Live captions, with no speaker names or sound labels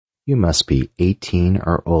You must be 18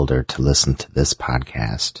 or older to listen to this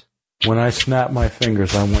podcast. When I snap my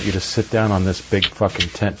fingers, I want you to sit down on this big fucking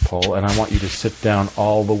tent pole, and I want you to sit down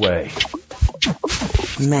all the way.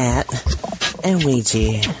 Matt and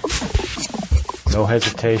Ouija. No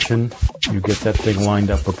hesitation. You get that thing lined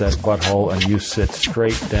up with that butthole, and you sit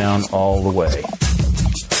straight down all the way.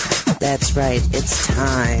 That's right, it's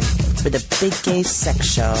time for the Big Gay Sex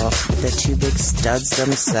Show, the two big studs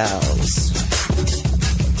themselves.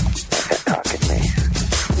 Talk at me.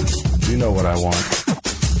 You know what I want.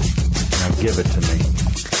 Now give it to me.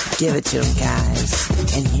 Give it to them,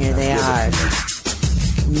 guys. And here they are.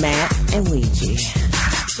 Matt and Ouija.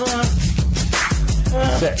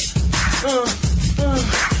 Sit.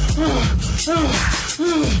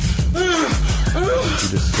 You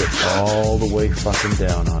just sit all the way fucking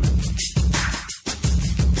down on it.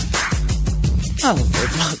 Oh, for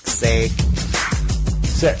fuck's sake.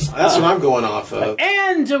 Sit. That's what I'm going off of.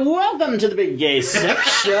 And welcome to the Big Gay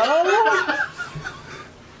Sex Show.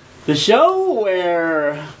 The show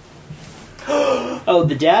where... Oh,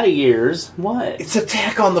 the data years. What? It's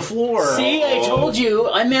Attack on the Floor. See, I told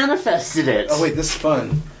you. I manifested it. Oh, wait, this is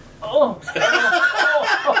fun. Oh.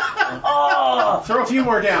 Throw a few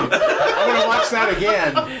more down. I'm going to watch that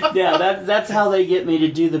again. Yeah, that's how they get me to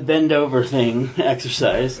do the bend over thing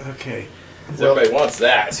exercise. Okay. Everybody wants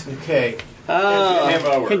that. Okay.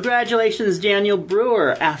 Congratulations, Daniel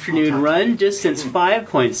Brewer. Afternoon run, distance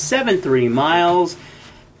 5.73 miles,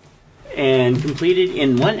 and completed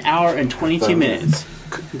in 1 hour and 22 minutes.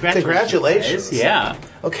 Congratulations. Guys. Yeah.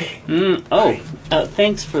 Okay.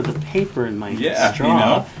 Thanks for the paper in my straw. You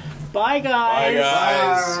know. Bye, guys. Bye,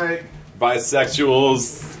 guys. Bye.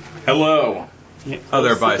 Bisexuals. Hello. Yeah,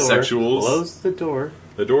 Other close the door. bisexuals. Close the door.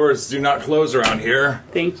 The doors do not close around here.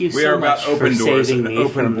 Thank you We so are about much open for doors saving and me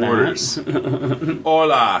open from borders. that.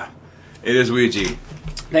 Hola. It is Ouija.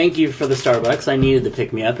 Thank you for the Starbucks. I needed to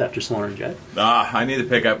pick me up after Swan and Jet. I need to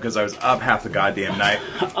pick up because I was up half the goddamn night.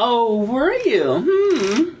 Oh, were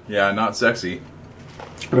you? Yeah, not sexy.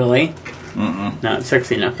 Really? Mm-mm. Not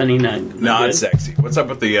sexy, not funny, not good? Sexy. What's up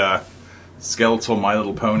with the skeletal My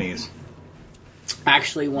Little Ponies?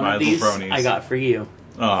 Actually, one My of Little these Bronies. I got for you.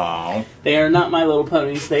 Oh. They are not My Little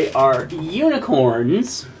Ponies. They are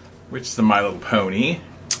unicorns. Which is the My Little Pony?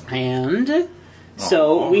 And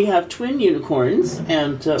so we have twin unicorns,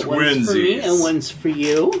 and one's for me Twinsies. and one's for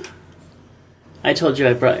you. I told you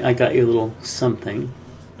I got you a little something.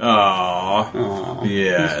 Aw.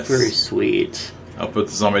 Yes. It's very sweet. I'll put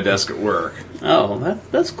this on my desk at work Oh,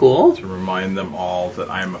 that's cool. to remind them all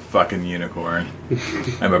that I am a fucking unicorn.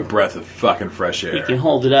 I'm a breath of fucking fresh air. You can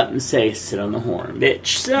hold it up and say, "Sit on the horn, bitch.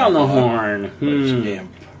 Sit on the horn." Damn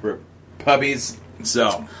puppies.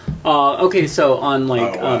 So, Okay, so on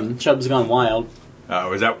what? Chubb's Gone Wild,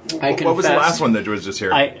 is that I what was the confess- last one that was just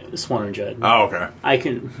here? Swanner and Judd. Oh,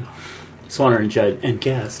 okay. Swanner and Judd and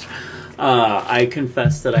guest. I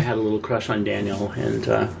confessed that I had a little crush on Daniel, and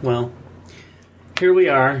well, here we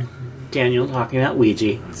are, Daniel talking about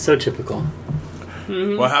Ouija. So typical.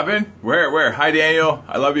 What happened? Where? Hi, Daniel.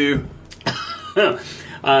 I love you.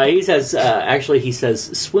 He says, he says,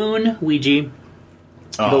 swoon, Ouija.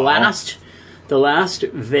 The last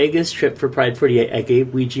Vegas trip for Pride48, I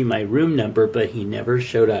gave Ouija my room number, but he never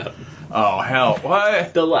showed up. Oh, hell.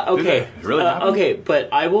 What? Okay. Did it really happen? Okay, but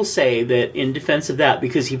I will say that in defense of that,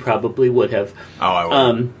 because he probably would have. Oh,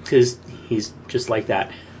 I would. Because he's just like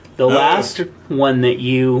that. The last one that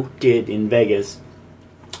you did in Vegas,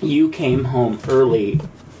 you came home early,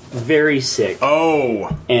 very sick.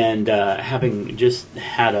 Oh. And having just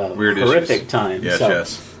had a Weird horrific issues. time. Yes, so,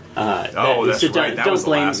 yes. that's right. That was the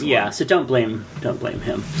blame. last one. Yeah, so don't blame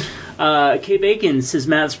him. K Bacon says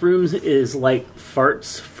Matt's rooms is like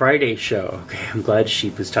Farts Friday show. Okay, I'm glad she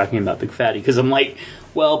was talking about Big Fatty because I'm like,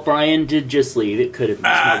 well, Brian did just leave. It could have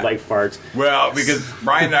smelled like farts. Well, because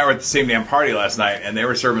Brian and I were at the same damn party last night, and they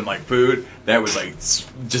were serving like food that was like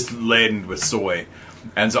just laden with soy,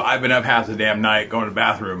 and so I've been up half the damn night going to the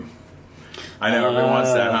bathroom. I know everyone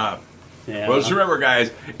wants that, huh? Yeah. Well, just remember,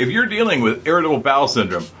 guys, if you're dealing with irritable bowel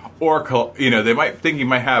syndrome, or they might think you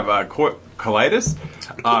might have colitis,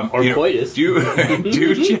 or coitus. Do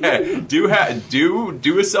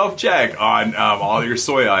a self check on all your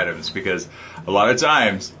soy items, because a lot of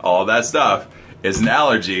times all that stuff is an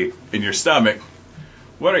allergy in your stomach.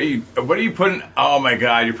 What are you putting? Oh my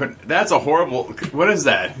God! That's a horrible. What is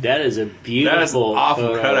that? That is a beautiful. That is an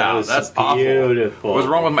awful cutout. That's awful. Beautiful. What's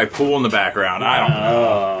wrong with my pool in the background? I don't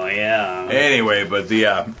know. Oh yeah. Anyway, but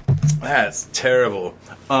that's terrible.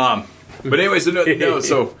 But anyway,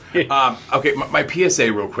 so okay, my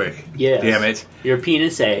PSA real quick. Yes. Damn it. Your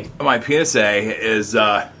penis A. My PSA is,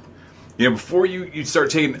 before you start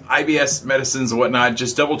taking IBS medicines and whatnot,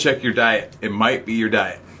 just double check your diet. It might be your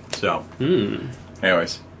diet. So,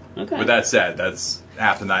 anyways. Okay. With that said, that's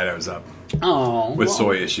half the night I was up. Oh. With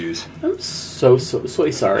soy issues. I'm so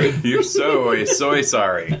sorry. You're so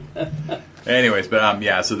sorry. Anyways, but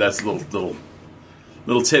yeah, so that's a little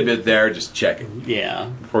tidbit there. Just check it.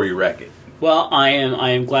 Yeah. Before you wreck it. Well, I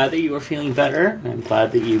am glad that you are feeling better. I'm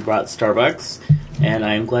glad that you brought Starbucks, and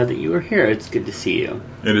I am glad that you are here. It's good to see you.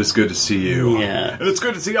 It is good to see you. Yeah. And it's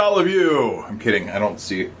good to see all of you. I'm kidding. I don't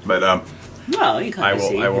see you, but well, you kind of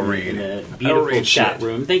see. I will read. In the beautiful chat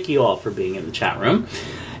room. Thank you all for being in the chat room.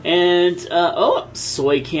 And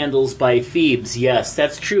soy candles by Phoebes. Yes,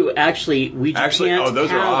 that's true. Actually, we can't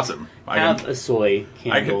those are awesome. Have a soy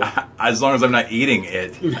candle. As long as I'm not eating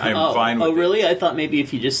it, I'm fine with it. Oh, really? I thought maybe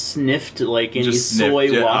if you just sniffed like any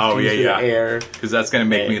soy wafting through the air. Because that's going to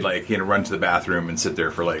make me run to the bathroom and sit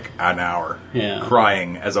there for like an hour,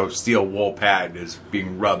 crying as a steel wool pad is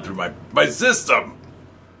being rubbed through my system.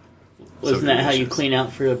 Wasn't that how you clean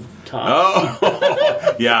out for a top?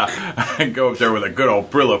 Oh, yeah. I go up there with a good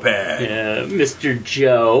old Brillo pad. Mr.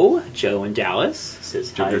 Joe in Dallas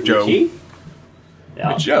says hi, Joe. Luigi.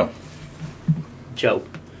 Yeah. It's Joe. Joe,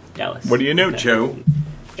 Dallas. What do you know, Joe?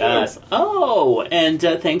 Yes. Oh, and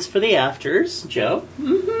thanks for the afters, Joe.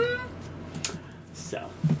 Mm-hmm. So,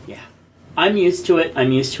 yeah. I'm used to it.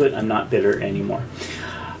 I'm not bitter anymore.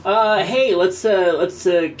 Hey, let's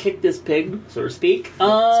kick this pig, so to speak.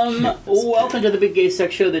 Welcome to the Big Gay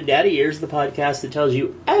Sex Show, the Daddy Ears, the podcast that tells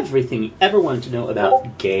you everything you ever wanted to know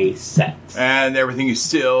about gay sex. And everything you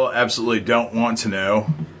still absolutely don't want to know.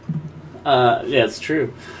 Yeah, it's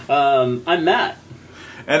true. I'm Matt.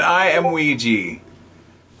 And I am Ouija,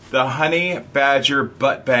 the honey badger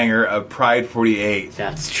butt banger of Pride48.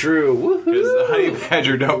 That's true. Because the honey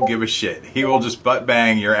badger don't give a shit. He will just butt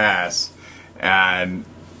bang your ass. And...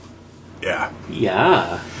 yeah.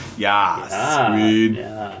 Yeah. Yeah. Sweet.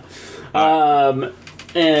 Yeah.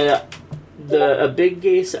 And the big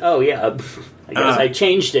gay... oh, yeah. I guess I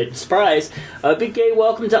changed it. Surprise. Big gay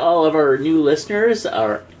welcome to all of our new listeners,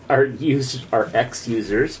 our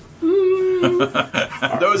ex-users.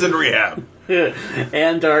 Those in rehab.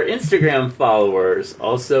 And our Instagram followers.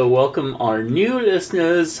 Also, welcome our new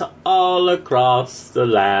listeners all across the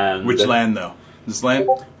land. Which land, though? This land?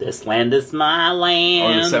 This land is my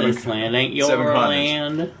land. This land ain't your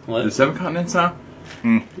land. What? The 7 continents now?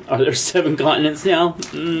 Are there 7 continents now?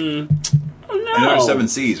 Oh, no. I know there's 7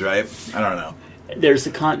 seas, right? I don't know. There's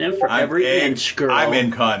a continent for every inch, girl. I'm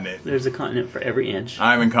incontinent. There's a continent for every inch.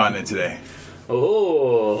 I'm incontinent today.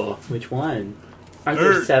 Oh, which one? Are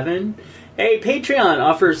there 7? Hey, Patreon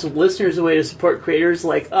offers listeners a way to support creators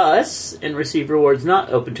like us and receive rewards not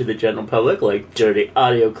open to the general public, like dirty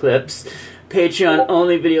audio clips,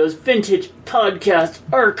 Patreon-only videos, vintage podcast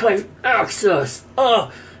archive access.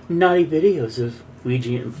 Oh, naughty videos of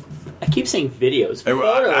Ouija and... I keep saying videos. I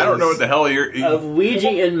don't know what the hell you're... of Ouija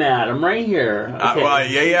and Matt. I'm right here. Okay. Well,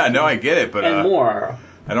 yeah, no, I get it, but... and more.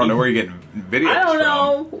 I don't know where you're getting videos from. I don't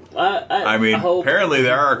know. I mean, apparently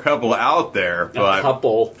there are a couple out there, but... A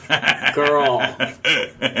couple. Girl.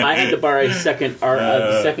 I had to borrow a second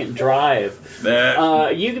drive.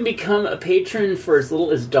 You can become a patron for as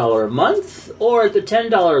little as $1 a month, or at the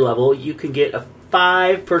 $10 level, you can get a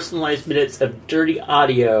 5 personalized minutes of dirty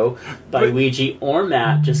audio by Ouija or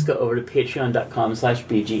Matt. Just go over to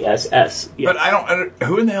patreon.com/BGSS. Yes. But I don't...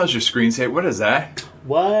 Who in the hell is your screensaver? What is that?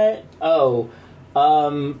 What? Oh,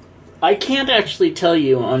 I can't actually tell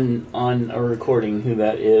you on a recording who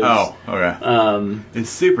that is. Oh, okay. It's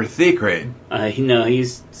super secret. No,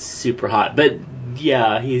 he's super hot, but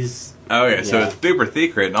yeah, he's... Oh, yeah, so it's super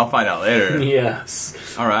secret, and I'll find out later. Yes.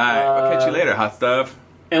 All right, I'll catch you later, hot stuff.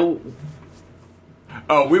 And...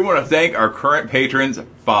 oh, we want to thank our current patrons,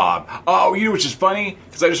 Bob. Oh, you know which is funny?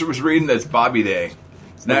 Because I just was reading that it's Bobby Day.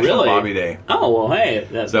 It's National Bobby Day. Oh, well, hey.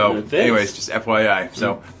 That's anyways, just FYI.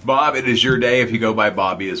 So, Bob, it is your day if you go by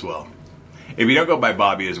Bobby as well. If you don't go by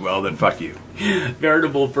Bobby as well, then fuck you.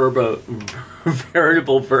 Veritable Virgo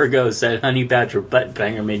said, Honey Badger butt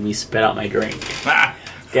banger made me spit out my drink.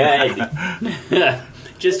 Good.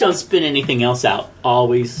 Just don't spit anything else out.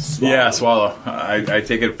 Always swallow. Yeah, swallow. I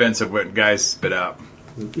take offense of what guys spit out.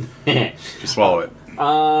 Just swallow it.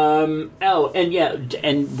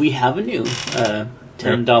 And we have a new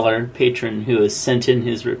 $10 patron who has sent in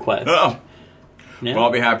his request. Oh. No? Well,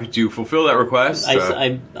 I'll be happy to fulfill that request.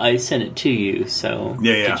 I sent it to you, so...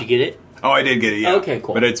 Yeah. Did you get it? Oh, I did get it, yeah. Okay,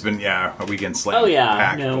 cool. But it's been, a weekend slam. Oh,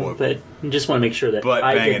 yeah, no, but I just want to make sure that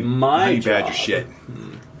I did my honey job. badger shit.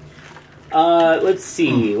 Let's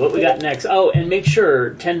see what we got next. Oh, and make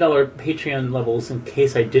sure $10 Patreon levels. In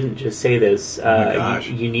case I didn't just say this,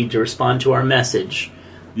 you need to respond to our message.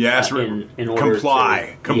 Yes, in order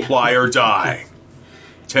comply or die.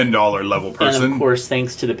 $10 level person. And of course,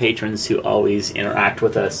 thanks to the patrons who always interact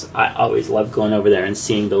with us. I always love going over there and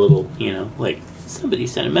seeing the little, like somebody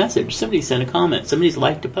sent a message, somebody sent a comment, somebody's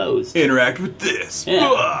liked a post. Interact with this.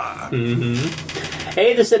 Yeah.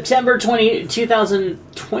 Hey, the September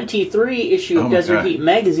 2023 issue of Desert Heat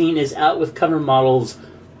magazine is out with cover models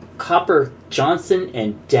Copper Johnson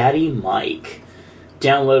and Daddy Mike.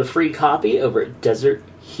 Download a free copy over at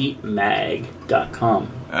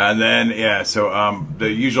desertheatmag.com. And then, the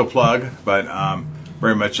usual plug, but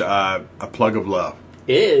very much a plug of love.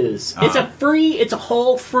 It's a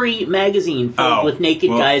whole free magazine filled with naked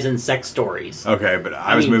guys and sex stories. Okay, but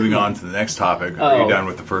I was moving on to the next topic. Are you done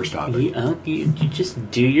with the first topic? You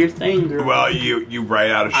just do your thing, girl. Well, you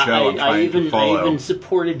write out a show. I even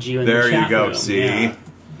supported you in the chat room. There you go, see? Yeah.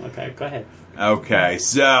 Okay, go ahead. Okay,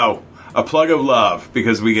 so, a plug of love,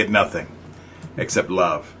 because we get nothing except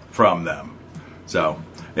love from them. So,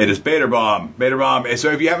 it is Beta Bomb. Beta Bomb. So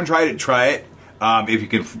if you haven't tried it, try it. If you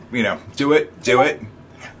can, do it.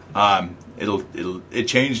 It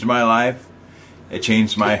changed my life. It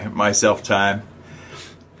changed my self time.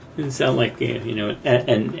 It sound like an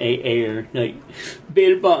AA like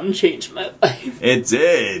Beta Bomb changed my life. It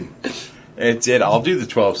did. It did. I'll do the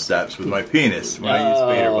 12 steps with my penis when I use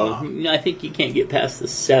Beta Bomb. I think you can't get past the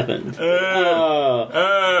 7.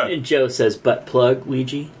 And Joe says, butt plug,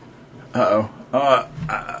 Ouija. Do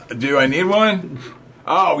I need one?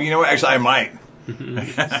 Oh, you know what? Actually, I might.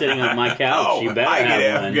 Sitting on my couch, you better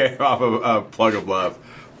have one. Okay, off of a plug of love.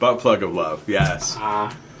 Butt plug of love, yes.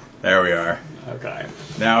 There we are. Okay.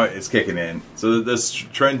 Now it's kicking in. So this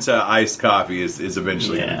trend to iced coffee is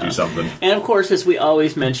eventually going to do something. And of course, as we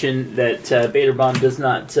always mention, that Beta Bomb does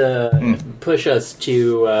not push us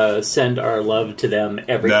to send our love to them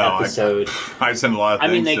every episode. I send a lot of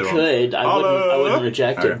things. I mean, they could. I wouldn't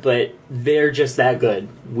reject it, but they're just that good.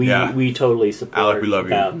 We totally support Alec, we love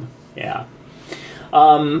them. you. Yeah.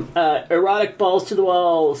 Erotic balls to the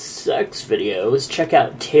wall sex videos. Check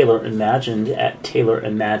out Taylor Imagined at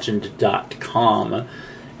taylorimagined.com.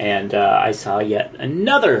 And I saw yet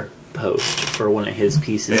another post for one of his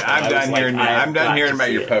pieces. Yeah, I'm done hearing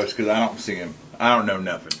about your post because I don't see him. I don't know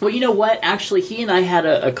nothing. Well, you know what? Actually, he and I had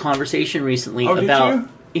a conversation recently about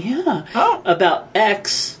about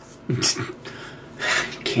X.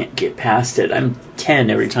 Can't get past it. I'm 10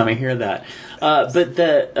 every time I hear that. But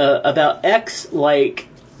about X, like,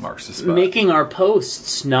 making our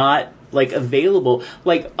posts not, like, available.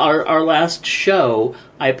 Like, our last show,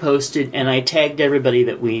 I posted, and I tagged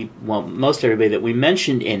everybody most everybody that we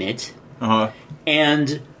mentioned in it.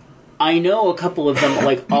 And I know a couple of them,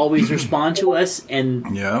 like, always respond to us,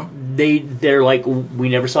 and they're like, we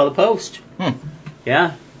never saw the post.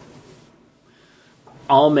 Yeah.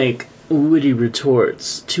 I'll make witty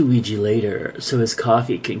retorts to Ouija later, so his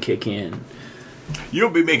coffee can kick in. You'll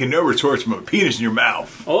be making no retorts from a penis in your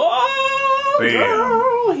mouth. Oh,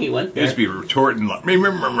 bam! He went there. Just be retorting like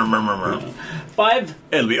 5.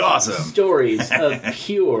 It'll be awesome. Stories of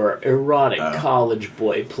pure erotic college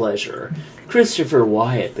boy pleasure. Christopher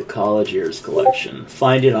Wyatt, The College Years Collection.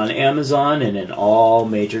 Find it on Amazon and in all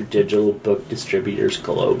major digital book distributors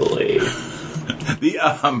globally.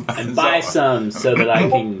 And buy some so that I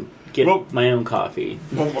can get my own coffee.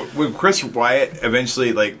 Will Chris Wyatt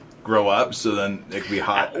eventually grow up so then it could be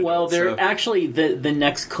hot? Well, they're actually the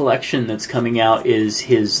next collection that's coming out is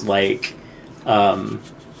his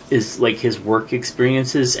his work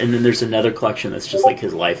experiences, and then there's another collection that's just like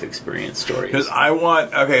his life experience stories. Because I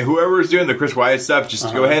want whoever's doing the Chris Wyatt stuff,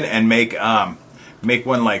 just go ahead and make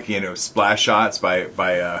one splash shots by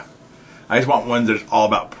I just want ones that's all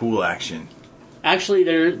about pool action. Actually,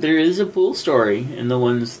 there is a pool story in the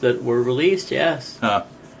ones that were released. Yes.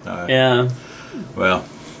 Yeah. Well,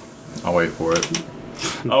 I'll wait for it.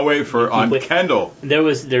 I'll wait for it on Kendall.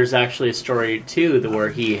 There's actually a story too where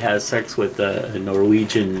he has sex with a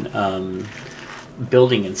Norwegian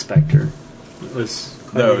building inspector. It was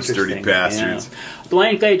those dirty bastards. Yeah.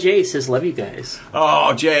 Blind Guy Jay says, "Love you guys."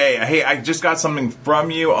 Oh, Jay, hey, I just got something from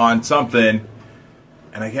you on something,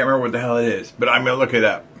 and I can't remember what the hell it is, but I'm gonna look it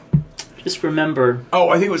up. Just remember. Oh,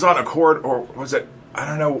 I think it was on Accord, or was it? I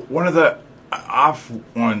don't know. One of the off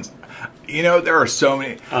ones. There are so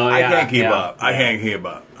many. I can't keep up. I can't keep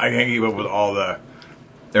up. I can't keep up with all the.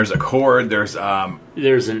 There's Accord. There's an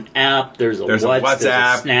app. There's a WhatsApp. There's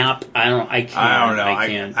a Snap. I don't know. I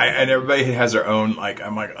can't. And everybody has their own. I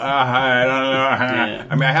don't know.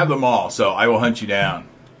 I mean, I have them all, so I will hunt you down.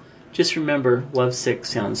 Just remember, lovesick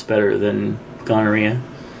sounds better than gonorrhea.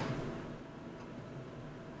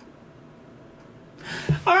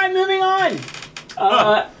 All right, moving on.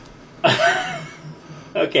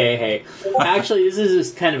 Okay, hey. Actually, this is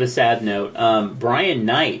just kind of a sad note. Brian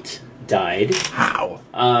Knight died. How?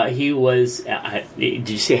 He was. Did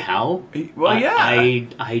you say how? Well, yeah.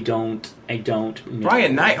 I don't know.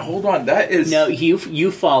 Brian Knight. Hold on. That is. No,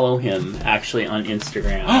 you follow him actually on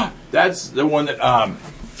Instagram. That's the one that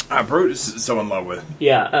Brutus is so in love with.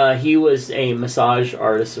 Yeah, he was a massage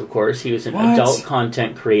artist, of course. He was an adult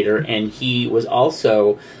content creator, and he was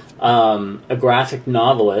also a graphic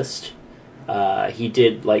novelist. He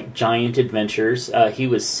did like giant adventures. He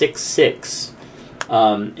was 6'6",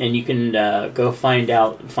 and you can go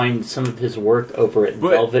find some of his work over at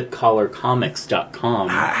velvetcollarcomics.com.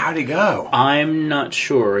 How'd he go? I'm not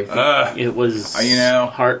sure. I think it was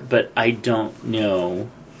hard, but I don't know.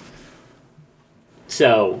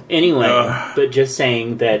 So anyway, but just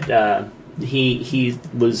saying that he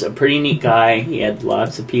was a pretty neat guy. He had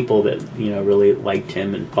lots of people that really liked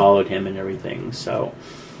him and followed him and everything. So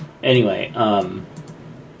anyway,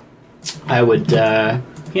 I would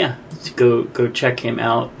go check him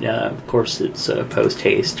out. Of course, it's post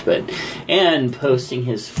haste, and posting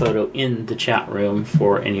his photo in the chat room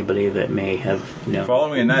for anybody that may have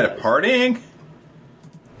Following a night of partying.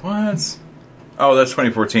 What? Oh, that's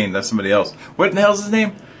 2014. That's somebody else. What in the hell's his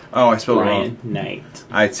name? Oh, I spelled it wrong. Brian Knight.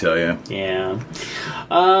 I tell you. Yeah.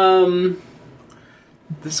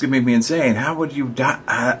 This is going to make me insane. How would you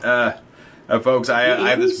die? Folks, I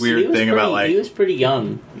have this weird thing about like... He was pretty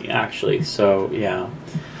young, actually, so, yeah.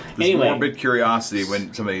 This morbid curiosity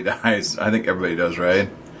when somebody dies. I think everybody does, right?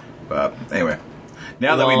 But anyway.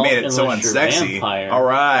 Now that we made it so unsexy, all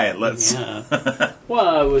right, let's... Yeah. Well,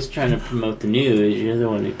 I was trying to promote the news. You're the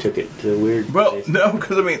one who took it to the weird place. No,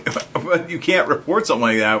 because, you can't report something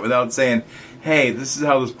like that without saying, hey, this is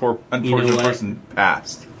how this poor, unfortunate person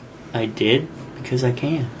passed. I did, because I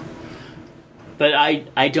can. But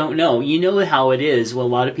I don't know. You know how it is. Well, a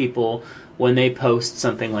lot of people, when they post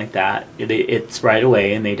something like that, it's right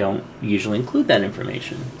away, and they don't usually include that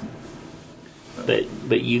information.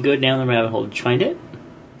 But you go down the rabbit hole. Did you find it?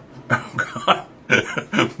 Oh, God.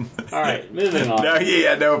 All right, moving on.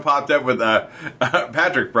 It popped up with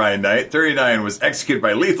Patrick Brian Knight, 39, was executed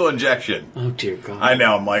by lethal injection. Oh, dear God. I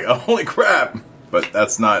know. I'm like, oh, holy crap. But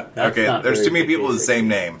that's not... That's okay, not there's too many people with the same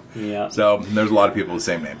name. Yeah. So, there's a lot of people with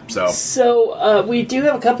the same name. So we do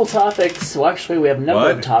have a couple topics. Well, actually, we have a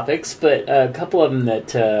number of topics, but a couple of them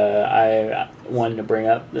that I wanted to bring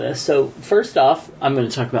up. So, first off, I'm going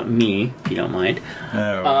to talk about me, if you don't mind.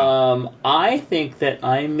 I think that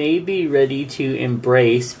I may be ready to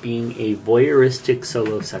embrace being a voyeuristic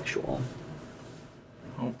solosexual.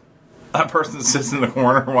 Oh. That person that sits in the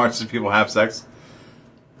corner and watches people have sex? Is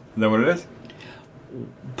that what it is?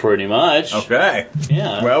 Pretty much. Okay.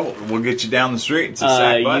 Yeah. Well, we'll get you down the street to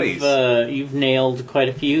Sack Buddies. You've nailed quite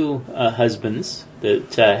a few husbands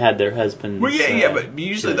that had their husbands. Well, yeah, but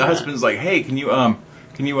usually the husband's like, "Hey, can you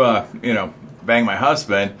bang my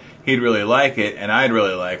husband? He'd really like it, and I'd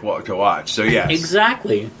really like to watch." So yes,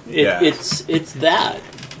 exactly. It's that.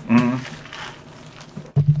 Mm-hmm.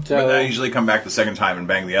 So, but I usually come back the second time and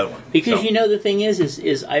bang the other one. Because the thing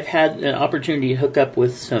is I've had an opportunity to hook up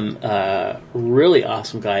with some really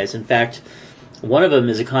awesome guys. In fact, one of them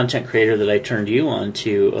is a content creator that I turned you on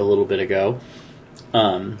to a little bit ago.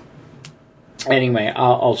 Anyway,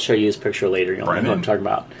 I'll show you his picture later. You'll know what I'm talking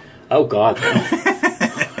about. Oh, God.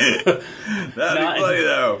 That'd be funny,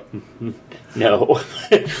 though. No.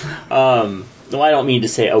 Well, I don't mean to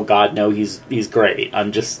say, oh, God, no, he's great.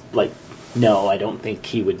 I'm just like... No, I don't think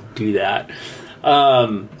he would do that.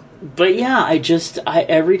 But yeah,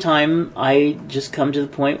 every time I just come to the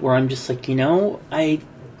point where I'm just like,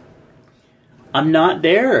 I'm not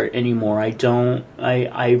there anymore. I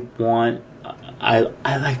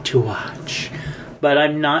like to watch. But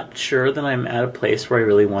I'm not sure that I'm at a place where I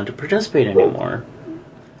really want to participate anymore.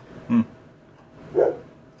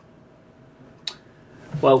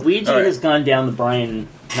 Well, Ouija has gone down the Brian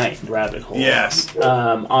Knight rabbit hole. Yes.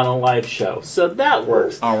 On a live show. So that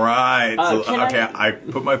works. All right. I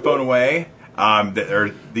put my phone away.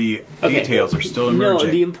 The details are still emerging.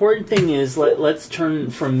 No, the important thing is let's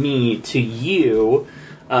turn from me to you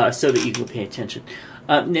so that you can pay attention.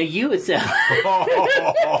 Now you, it's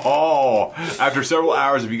after several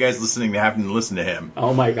hours of you guys listening to having to listen to him.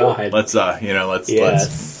 Oh my God! Let's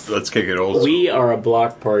kick it old school. We are a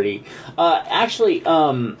block party. Actually,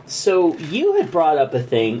 so you had brought up a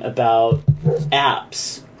thing about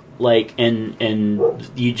apps, and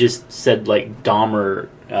you just said like Dahmer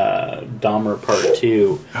Dahmer Part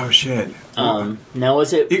 2. Oh shit! Now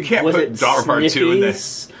was it? You can't was put it Dahmer Part 2 in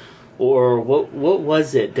Sniffies? Or what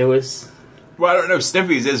was it? There was... Well, I don't know.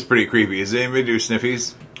 Sniffies is pretty creepy. Does anybody do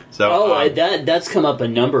Sniffies? So, that's come up a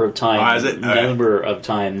number of times. Is it? Number of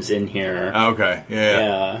times in here. Okay.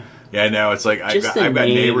 Yeah. Yeah, no, it's like I've got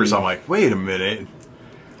neighbors. I'm like, wait a minute.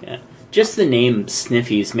 Yeah. Just the name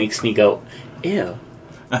Sniffies makes me go, ew.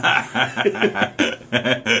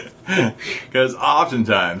 Because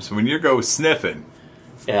oftentimes when you go sniffing,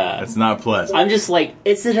 it's not pleasant. I'm just like,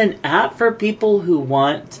 is it an app for people who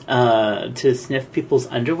want to sniff people's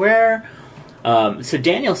underwear? So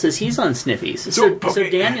Daniel says he's on Sniffies. So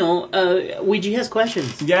Daniel, Ouija has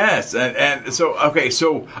questions. Yes, and so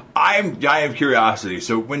I have curiosity.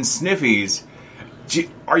 So when Sniffies,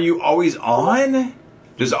 are you always on?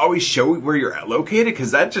 Does it always show where you're located?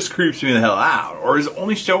 Because that just creeps me the hell out. Or is it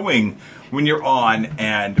only showing when you're on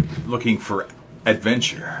and looking for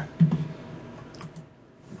adventure?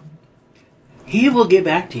 He will get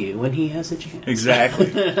back to you when he has a chance.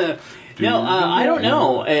 Exactly. No, I don't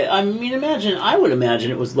know. I would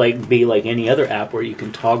imagine it was be like any other app where you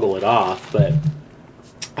can toggle it off, but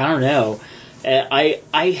I don't know.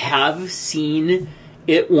 I have seen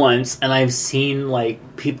it once, and I've seen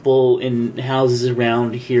people in houses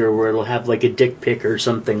around here where it'll have a dick pic or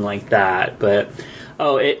something like that. But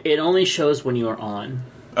it only shows when you are on.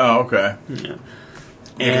 Oh, okay.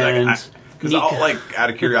 Yeah. Because I'll out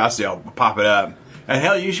of curiosity, I'll pop it up, and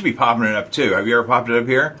hell, you should be popping it up too. Have you ever popped it up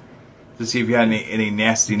here to see if you had any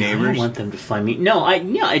nasty neighbors? I don't want them to find me. No,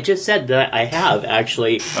 I just said that I have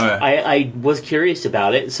actually. I was curious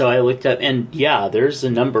about it, so I looked up, and there's a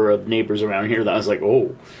number of neighbors around here that I was like,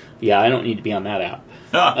 oh, yeah, I don't need to be on that app.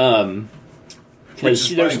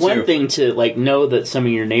 Because there's one thing to know that some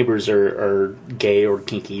of your neighbors are gay or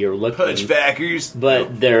kinky or looking, punchbackers,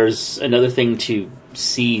 but there's another thing to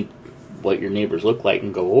see what your neighbors look like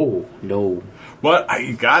and go, oh no. Well, all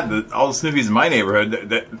the Sniffies in my neighborhood,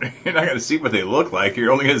 that you're not going to see what they look like.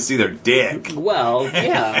 You're only going to see their dick. Well,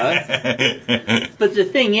 yeah. But the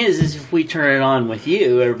thing is if we turn it on with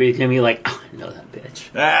you, everybody's going to be like, oh, I know that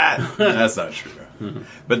bitch. That's not true. Mm-hmm.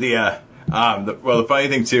 But the funny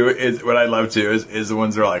thing too is what I love too is the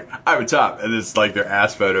ones that are like, I have a top, and it's their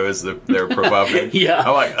ass photo is their profile pic. Yeah.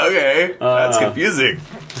 I'm like, okay, that's confusing.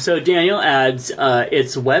 So Daniel adds,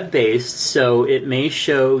 it's web-based, so it may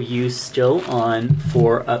show you still on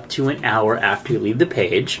for up to an hour after you leave the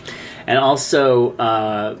page. And also,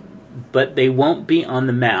 but they won't be on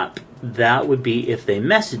the map. That would be if they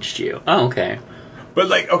messaged you. Oh, okay. But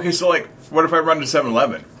what if I run to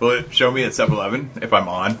 7-Eleven? Will it show me at 7-Eleven if I'm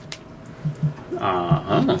on?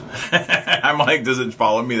 I'm like, does it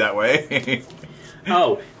follow me that way?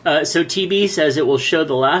 So TB says it will show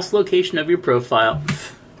the last location of your profile.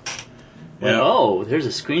 Yeah. Oh, there's a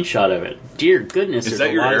screenshot of it. Dear goodness, is there's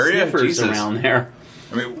that your a lot area? of sniffers Jesus. around there.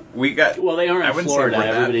 I mean, we got... Well, they are in Florida.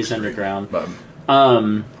 Everybody's underground. But,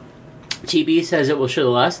 TB says it will show the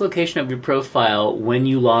last location of your profile when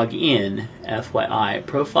you log in. FYI.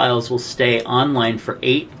 Profiles will stay online for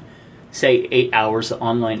 8 hours,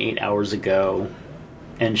 online 8 hours ago,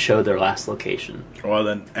 and show their last location. Well,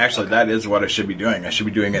 then, actually, that is what I should be doing. I should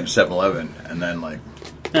be doing it at 7-Eleven, and then,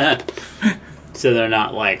 So they're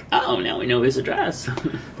not like, oh, now we know his address.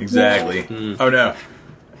 Exactly. Oh, no.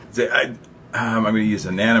 I'm going to use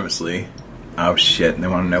anonymously. Oh, shit, and they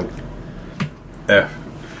want to know.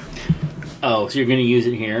 Oh, so you're going to use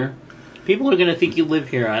it here? People are going to think you live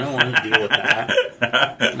here. I don't want to deal with that.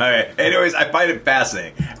 All right. Anyways, I find it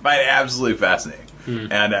fascinating. I find it absolutely fascinating.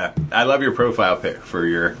 And I love your profile pic for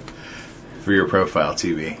your profile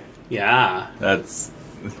TV. Yeah. Well,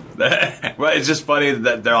 it's just funny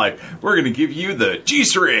that they're like, we're going to give you the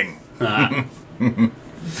G-string.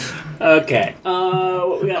 Okay.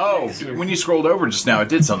 What we got next? When you scrolled over just now, it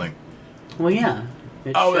did something. Well, yeah.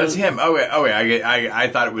 That's him. I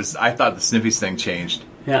thought it was. I thought the Sniffies thing changed.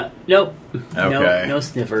 Yeah. Nope. Okay. No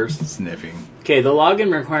sniffers. Sniffing. Okay. The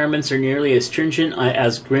login requirements are nearly as stringent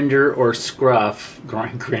as Grindr or Scruff.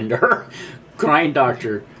 Grind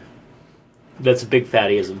Doctor. That's a big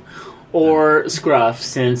fattyism. Or Scruff,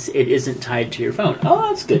 since it isn't tied to your phone. Oh,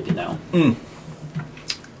 that's good to know.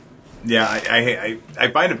 Yeah, I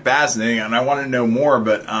find it fascinating, and I want to know more.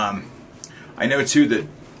 But I know too that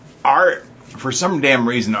for some damn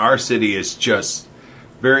reason, our city is just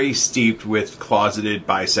very steeped with closeted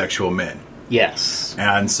bisexual men. Yes.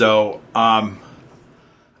 And so I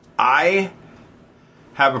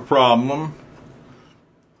have a problem,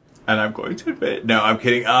 and I'm going to admit, no, I'm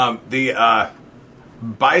kidding. The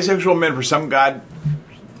bisexual men, for some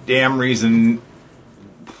goddamn reason...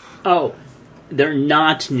 Oh, they're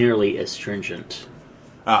not nearly as stringent.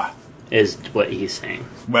 is what he's saying.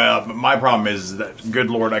 Well, my problem is that, good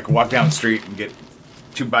Lord, I could walk down the street and get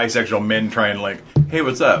two bisexual men trying to like, hey,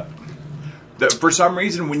 what's up? For some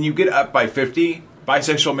reason, when you get up by 50,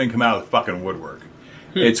 bisexual men come out of the fucking woodwork.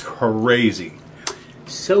 It's crazy.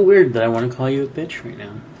 So weird that I want to call you a bitch right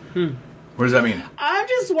now. What does that mean? I'm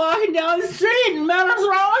just walking down the street and men are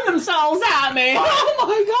throwing themselves at me. Oh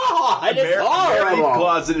my god, it's horrible. Married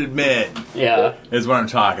closeted men. Yeah. Is what I'm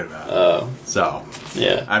talking about. Oh. So.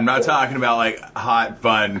 Yeah. I'm not talking about like hot,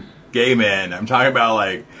 fun gay men. I'm talking about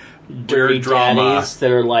like dirty weird drama. Daddies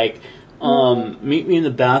that are like, meet me in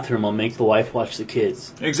the bathroom, I'll make the wife watch the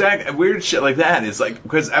kids. Exactly. Weird shit like that. It's like,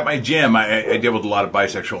 because at my gym, I deal with a lot of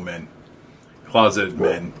bisexual men. Closeted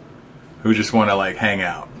men. Who just want to like hang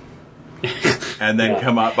out. And then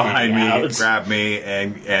come up behind me, grab me,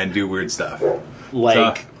 and do weird stuff.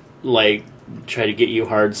 Like try to get you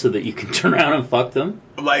hard so that you can turn around and fuck them?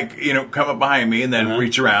 Like, come up behind me and then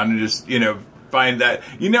reach around and just, find that.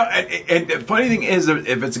 And the funny thing is,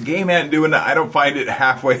 if it's a gay man doing that, I don't find it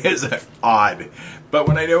halfway as odd. But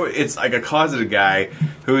when I know it's like a closeted guy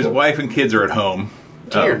whose wife and kids are at home.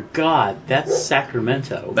 Dear God, that's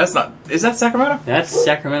Sacramento. That's not. Is that Sacramento? That's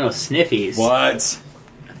Sacramento Sniffies. What?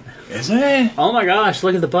 Is it? Oh my gosh,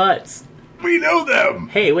 look at the butts. We know them.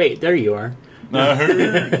 Hey, wait, there you are.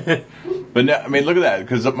 But no, I mean, look at that,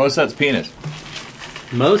 because most of that's penis.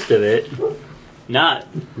 Most of it. Not.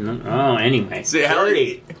 Oh, anyway. See, hell,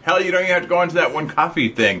 you don't even have to go into that one coffee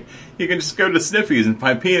thing. You can just go to Sniffies and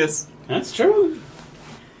find penis. That's true.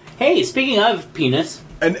 Hey, speaking of penis.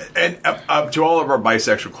 And to all of our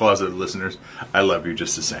bisexual closeted listeners, I love you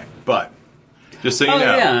just the same. But, just so you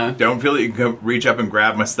know, don't feel that you can reach up and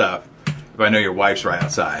grab my stuff if I know your wife's right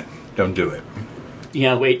outside. Don't do it.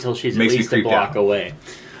 Yeah, wait till she's at least a block away.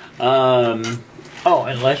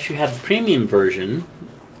 Unless you have the premium version,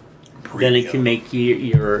 then it can make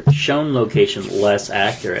your shown location less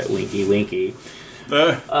accurate. Winky, winky.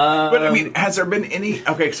 But I mean, has there been any?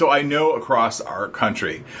 Okay, so I know across our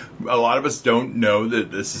country, a lot of us don't know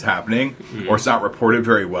that this is happening, or it's not reported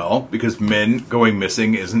very well because men going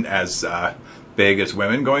missing isn't as big as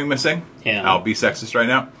women going missing. Yeah. I'll be sexist right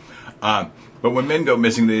now. But when men go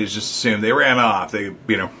missing, they just assume they ran off. They,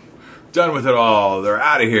 done with it all. They're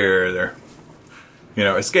out of here. They're,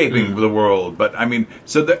 escaping the world. But I mean,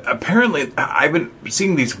 so apparently, I've been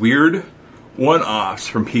seeing these weird one-offs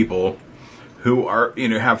from people who are,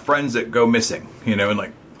 have friends that go missing, in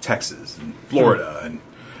like Texas and Florida and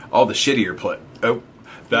all the shittier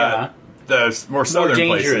the more southern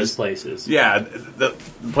dangerous places. Yeah, the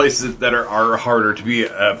places that are harder to be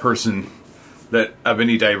a person that of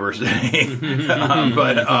any diversity.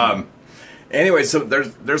 Anyway, so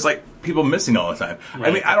there's like people missing all the time. Right.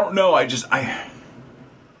 I mean, I don't know. I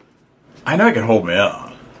know I could hold my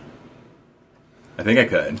own. I think I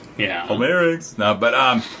could. Yeah. Hold my earrings. No, but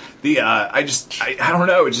I don't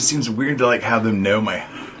know. It just seems weird to like have them know my.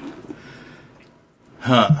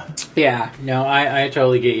 Yeah. No, I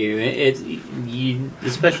totally get you. It's you,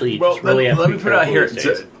 especially. Well, just really let me put it out here.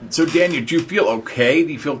 So, Daniel, do you feel okay?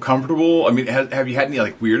 Do you feel comfortable? I mean, have you had any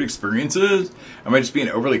like weird experiences? Am I just being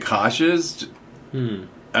overly cautious? I don't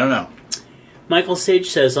know. Michael Sage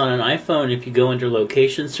says on an iPhone, if you go under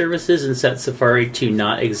location services and set Safari to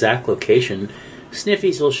not exact location,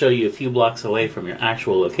 Sniffies will show you a few blocks away from your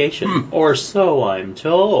actual location, or so I'm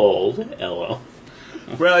told. LOL.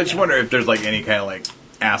 Well, I just wonder if there's like any kind of like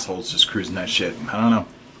assholes just cruising that shit. I don't know.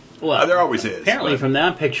 Well, there always is. Apparently, from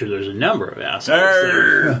that picture, there's a number of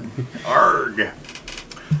assholes. Arg. All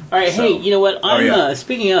right, hey, you know what? I'm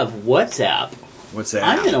speaking of WhatsApp. What's that?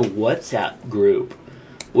 I'm in a WhatsApp group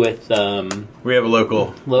with we have a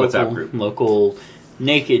local WhatsApp group, local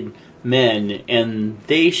naked men, and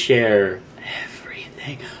they share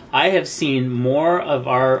everything. I have seen more of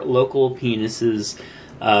our local penises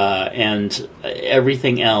and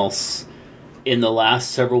everything else in the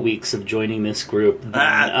last several weeks of joining this group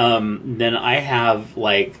than I have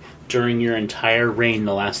like during your entire reign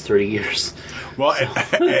the last 30 years. Well,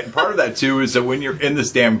 and part of that too is that when you're in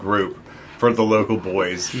this damn group for the local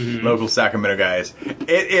boys, local Sacramento guys,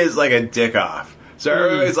 it is like a dick off. So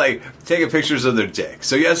everybody's like taking pictures of their dick.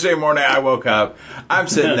 So yesterday morning I woke up, I'm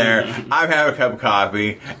sitting there, I'm having a cup of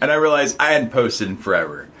coffee, and I realized I hadn't posted in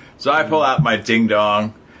forever. So I pull out my ding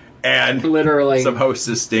dong and literally some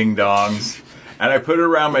Hostess ding dongs, and I put it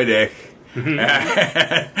around my dick and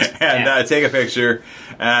take a picture.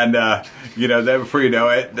 And then before you know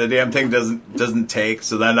it, the damn thing doesn't take.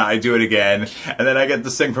 So then I do it again, and then I get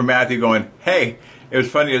this thing from Matthew going, "Hey, it was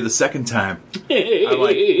funnier the second time. I'm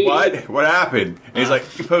like, what? What happened? And he's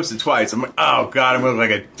like, you posted twice. I'm like, oh God, I'm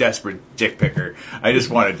like a desperate dick picker. I just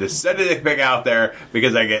wanted to send a dick pic out there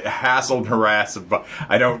because I get hassled and harassed. But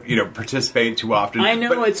I don't, participate too often. I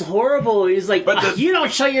know, it's horrible. He's like, you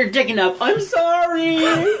don't show your dick enough. I'm sorry.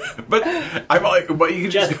 But I'm like, well, you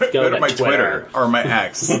can just go to my Twitter or my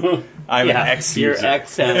X. I'm an X user. Your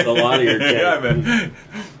X has a lot of your dick.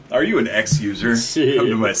 Are you an X user? Come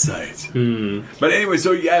to my site. But anyway,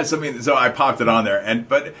 so yes, so I popped it on there,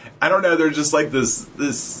 but I don't know. There's just like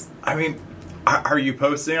this. I mean, are you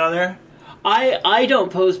posting on there? I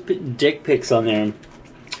don't post dick pics on there.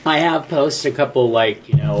 I have posted a couple like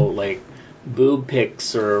boob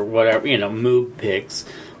pics or whatever, moob pics,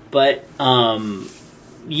 but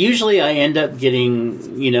usually I end up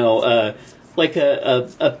getting like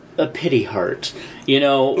a pity heart,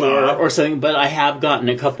 or something. But I have gotten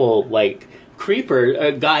a couple like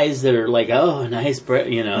creeper guys that are like, oh, nice,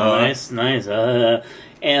 nice,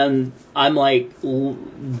 and I'm like,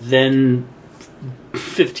 then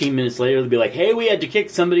 15 minutes later they'll be like, hey, we had to kick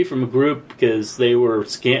somebody from a group because they were a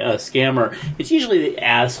scammer. It's usually the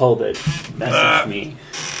asshole that messaged me,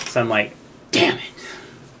 so I'm like, damn it.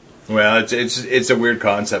 Well, it's a weird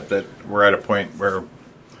concept that we're at a point where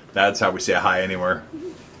that's how we say hi anywhere.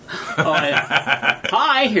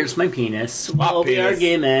 Hi, here's my penis. Well, we are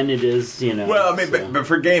gay men. It is, Well, but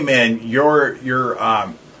for gay men, your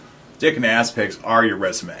dick and ass pics are your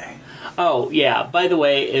resume. Oh, yeah. By the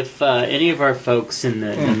way, if any of our folks in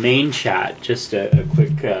the main chat, just a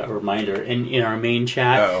quick reminder, in our main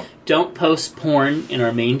chat, don't post porn in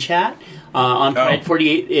our main chat. On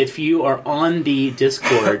Pride48, if you are on the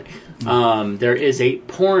Discord, there is a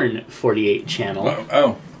Porn 48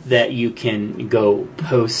 channel that you can go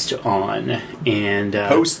post on. And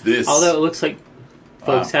post this. Although it looks like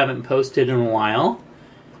folks haven't posted in a while.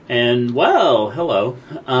 And, well, hello.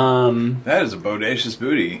 That is a bodacious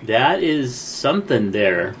booty. That is something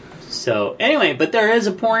there. So, anyway, but there is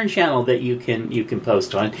a porn channel that you can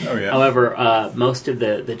post on. Oh, yeah. However, most of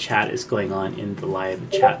the chat is going on in the live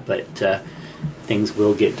chat, but things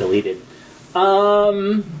will get deleted.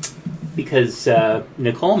 Because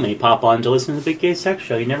Nicole may pop on to listen to the Big Gay Sex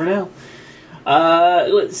Show. You never know.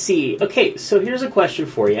 Let's see. Okay, so here's a question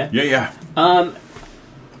for you. Yeah.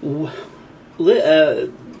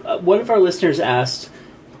 One of our listeners asked,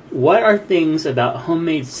 what are things about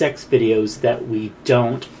homemade sex videos that we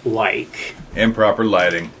don't like? Improper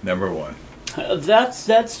lighting, number one.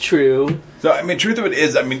 That's true. So, truth of it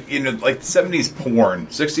is, like 70s porn,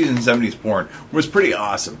 60s and 70s porn was pretty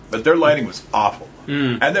awesome, but their lighting was awful.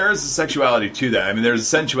 And there is a sexuality to that. There's a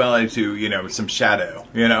sensuality to, some shadow,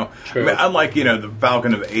 True. Unlike, the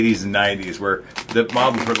Falcon of the 80s and 90s, where the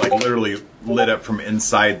models were, literally lit up from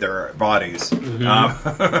inside their bodies.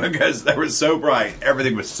 Because they were so bright.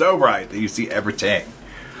 Everything was so bright that you see everything.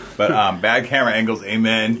 But bad camera angles,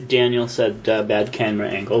 amen. Daniel said bad camera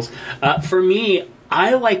angles. For me,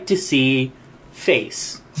 I like to see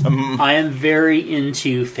face. I am very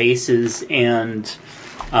into faces, and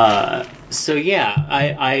so yeah,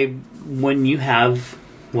 I when you have,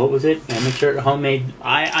 what was it, amateur, homemade,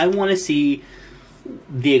 I want to see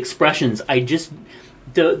the expressions. I just,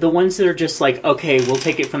 the ones that are just like, okay, we'll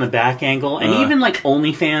take it from the back angle, and even like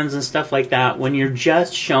OnlyFans and stuff like that, when you're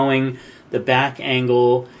just showing the back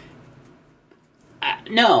angle.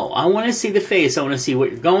 No, I want to see the face. I want to see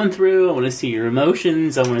what you're going through. I want to see your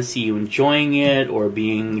emotions. I want to see you enjoying it or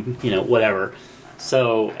being, whatever.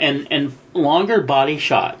 So, and longer body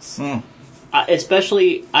shots.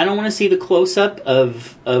 Especially, I don't want to see the close-up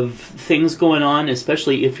of things going on,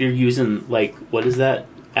 especially if you're using, what is that?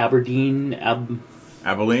 Abilene?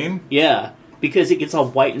 Yeah. Because it gets all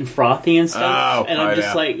white and frothy and stuff. And I'm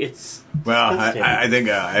just like, it's... Well, I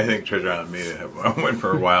think Treasure Island Media went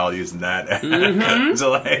for a while using that.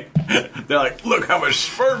 So they're like, look how much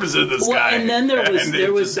sperm is in this guy. And then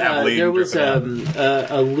there was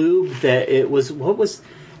a lube that it was, what was,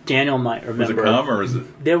 Daniel might remember. Was it cum or was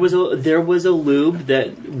it? There was a lube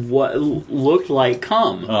that looked like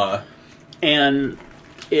cum. And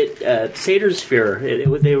it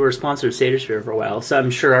Satosphere, they were sponsored Satosphere for a while, so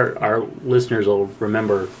I'm sure our listeners will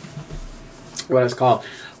remember what it's called.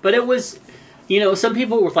 But it was, some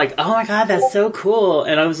people were like, oh my god, that's so cool.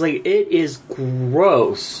 And I was like, it is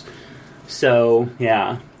gross. So,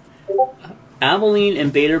 yeah. Abilene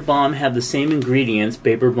and Bader Bomb have the same ingredients.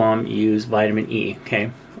 Bader Bomb use vitamin E, okay?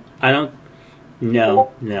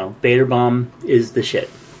 No. Bader Bomb is the shit.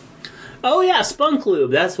 Oh yeah, Spunk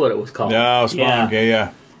Lube, that's what it was called. No, Spunk,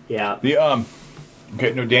 yeah. Yeah.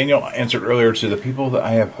 Daniel answered earlier to the people that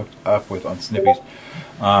I have hooked up with on Snippies.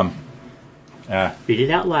 Read it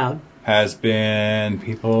out loud. has been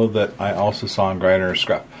people that I also saw on Grindr or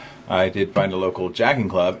Scruff. I did find a local jacking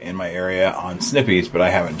club in my area on Snippies, but I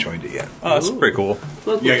haven't joined it yet. Oh, that's pretty cool.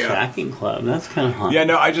 Local jacking club. That's kind of hot. Yeah,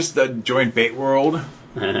 no, I just joined Bait World.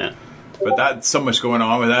 But that's so much going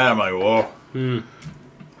on with that. I'm like, whoa. And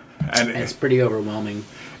it's pretty overwhelming.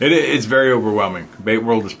 It's very overwhelming. Bait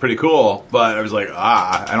World is pretty cool, but I was like,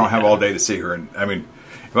 I don't have all day to sit here. And I mean,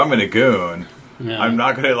 if I'm in a goon, I'm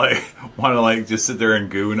not going to want to just sit there and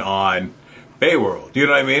goon on Bait World. You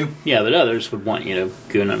know what I mean? Yeah, but others would want you to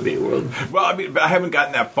goon on Bait World. Well, I mean, but I haven't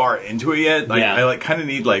gotten that far into it yet. I kind of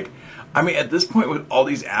need I mean, at this point with all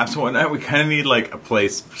these apps and whatnot, we kind of need a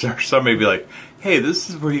place for somebody to be like, hey, this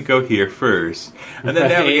is where you go here first, and then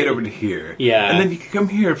navigate over to here. Yeah. And then you can come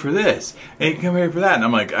here for this, and you can come here for that.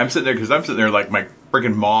 And I'm sitting there like my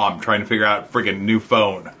freaking mom trying to figure out a freaking new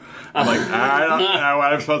phone. I'm like, I don't know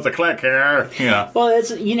what I'm supposed to click here. Well,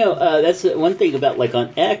 that's one thing about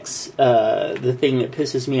on X. The thing that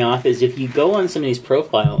pisses me off is if you go on somebody's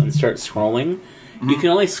profile and start scrolling, you can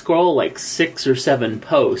only scroll 6 or 7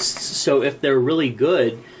 posts. So if they're really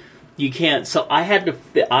good, you can't. So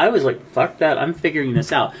I was like, fuck that. I'm figuring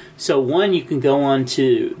this out. So one, you can go on to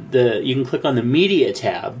you can click on the media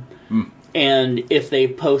tab, and if they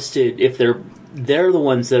posted, if they're the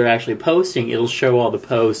ones that are actually posting, it'll show all the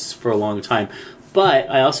posts for a long time. But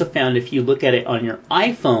I also found if you look at it on your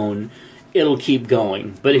iPhone, it'll keep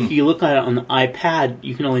going. But if you look at it on the iPad,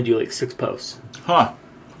 you can only do 6 posts. Huh.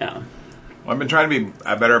 Yeah. Well, I've been trying to be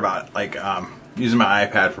better about using my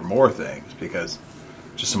iPad for more things because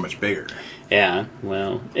it's just so much bigger. Yeah,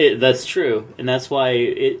 well, that's true. And that's why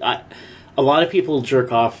a lot of people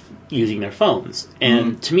jerk off using their phones,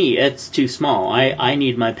 and to me, it's too small. I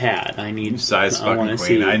need my pad. I need size fucking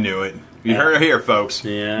queen. I knew it. You heard it here, folks.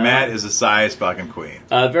 Yeah. Matt is a size fucking queen.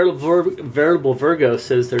 Veritable Virgo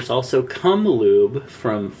says there's also cum lube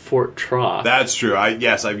from Fort Trough. That's true.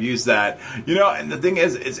 Yes, I've used that. And the thing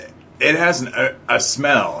is, it has a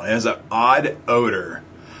smell. It has an odd odor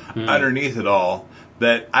underneath it all.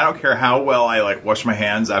 That I don't care how well I wash my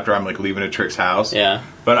hands after I'm leaving a Trick's house. Yeah.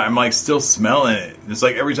 But I'm still smelling it. It's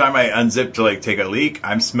every time I unzip to take a leak,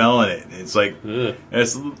 I'm smelling it. It's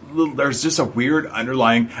there's just a weird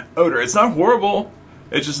underlying odor. It's not horrible.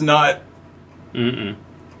 It's just not. No,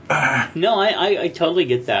 I totally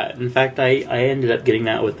get that. In fact, I ended up getting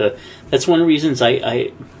that with that's one of the reasons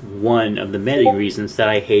one of the many reasons that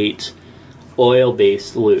I hate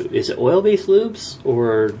oil-based lube. Is it oil-based lubes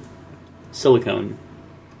or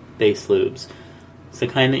silicone-based lubes? It's the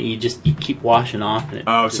kind that you keep washing off. And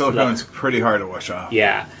silicone's pretty hard to wash off.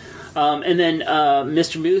 Yeah. And then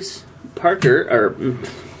Mr. Moose Parker, or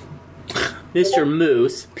Mr.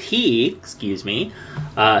 Moose P,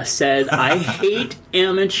 said, I hate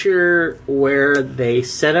amateur where they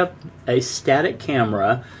set up a static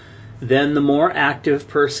camera, then the more active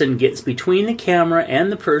person gets between the camera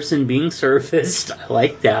and the person being surfaced.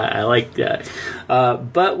 I like that.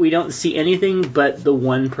 But we don't see anything but the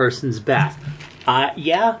one person's back.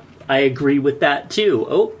 Yeah, I agree with that too.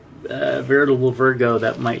 Oh, Veritable Virgo,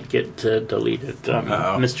 that might get deleted.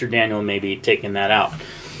 Mr. Daniel may be taking that out.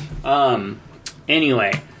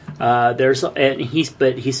 Anyway,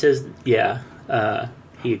 he says, yeah.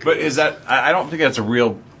 But is that? I don't think that's a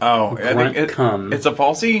real. Oh, I think it's a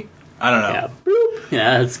falsie. I don't know. Yeah, boop.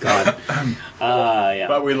 Yeah, it's gone. Yeah.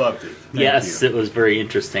 But we loved it. Yes, it was very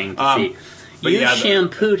interesting to see. Use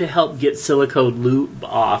shampoo to help get silicone lube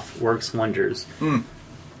off. Works wonders. No,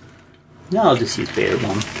 I'll just use Beta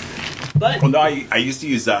Bomb. But I used to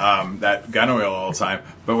use that gun oil all the time.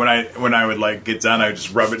 But when I would get done, I would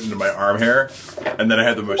just rub it into my arm hair, and then I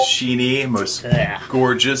had the most sheeny, most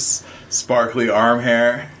gorgeous, sparkly arm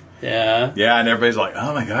hair. Yeah. Yeah, and everybody's like,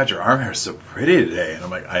 "Oh my God, your arm hair is so pretty today," and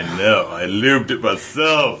I'm like, "I know, I lubed it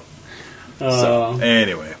myself." So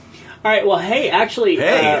anyway. All right. Well, hey, actually,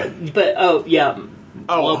 yeah.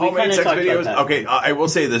 Oh, homemade sex videos? Okay, I will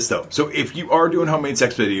say this, though. So if you are doing homemade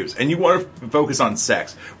sex videos and you want to focus on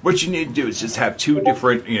sex, what you need to do is just have 2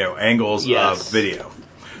 different, angles of video.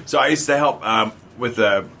 So I used to help with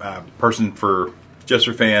a person just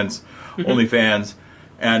for fans, only fans,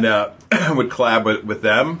 and would collab with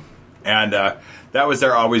them. And that was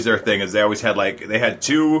always their thing, is they always had, they had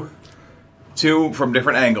two from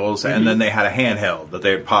different angles, and then they had a handheld that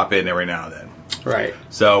they would pop in every now and then. Right.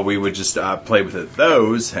 So we would just play with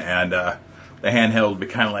those, and the handheld would be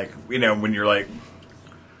kind of when you're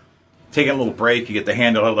taking a little break, you get the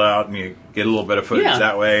handheld out and you get a little bit of footage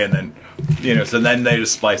that way, and then so then they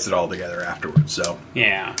just splice it all together afterwards. So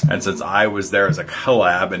yeah. And since I was there as a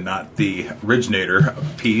collab and not the originator of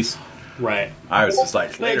the piece, Right. I was just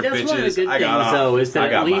like, But later, that's bitches. one of the good I got things, off. though, is I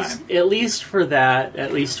that got mine. at least for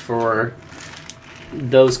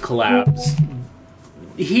those collabs,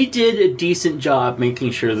 he did a decent job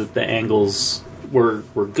making sure that the angles were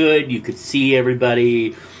good. You could see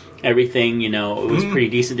everybody, everything. It was pretty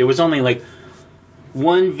decent. There was only like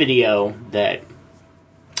one video that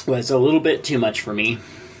was a little bit too much for me.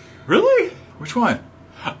 Really? Which one?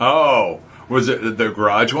 Oh, was it the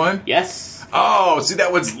garage one? Yes. Oh, see,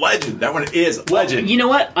 that one's legend. That one is legend. You know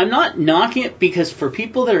what? I'm not knocking it, because for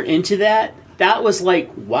people that are into that was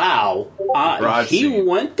like, wow. He scene.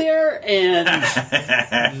 went there, and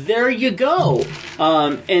there you go.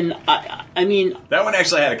 And I mean, that one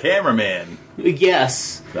actually had a cameraman.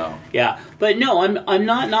 yes. So. Yeah. But no, I'm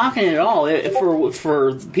not knocking it at all.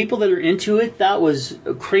 For people that are into it, that was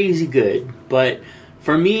crazy good. But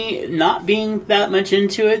for me, not being that much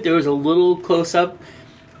into it, there was a little close-up.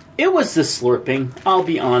 It was the slurping. I'll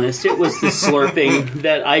be honest. It was the slurping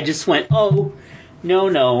that I just went, oh,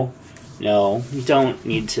 no, you don't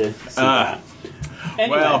need to see that.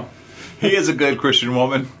 Anyway. Well, he is a good Christian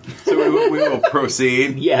woman, so we will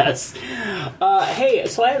proceed. Yes. Hey,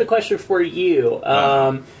 so I have a question for you.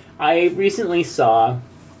 I recently saw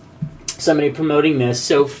somebody promoting this.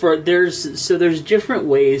 So there's different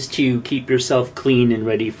ways to keep yourself clean and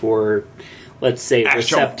ready for, let's say,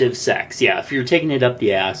 receptive sex. Yeah, if you're taking it up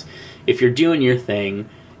the ass, if you're doing your thing,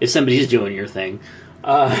 if somebody's doing your thing.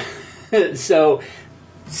 So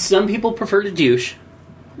some people prefer to douche,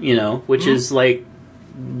 which is like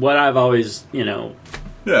what I've always,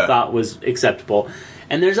 thought was acceptable.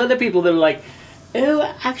 And there's other people that are like, oh,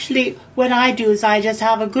 actually, what I do is I just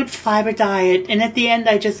have a good fiber diet, and at the end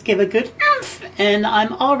I just give a good oomph, and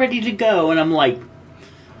I'm all ready to go. And I'm like,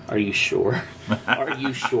 are you sure? Are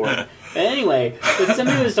you sure? Anyway, but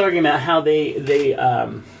somebody was talking about how they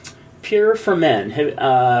Pure for Men,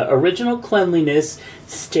 original cleanliness,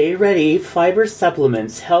 stay ready, fiber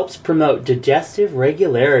supplements, helps promote digestive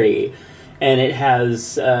regularity. And it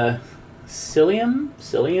has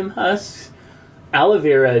psyllium husks, aloe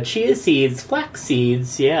vera, chia seeds, flax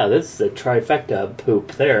seeds. Yeah, that's a trifecta of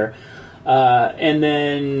poop there. And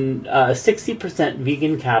then 60%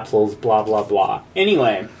 vegan capsules, blah, blah, blah.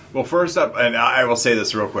 Anyway. Well, first up, and I will say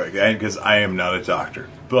this real quick, because I am not a doctor,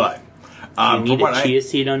 but... you need a chia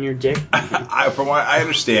seed on your dick? From what I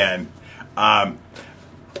understand,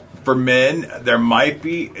 for men, there might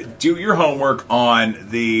be... Do your homework on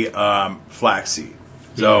the flaxseed.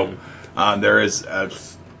 So, there is a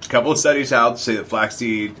couple of studies out to say that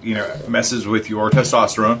flaxseed, messes with your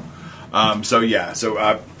testosterone.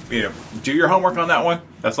 Do your homework on that one.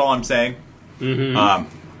 That's all I'm saying.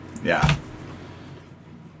 Mm-hmm. Yeah.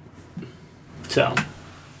 So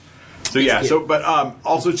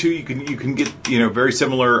also too, you can get very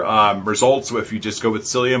similar results if you just go with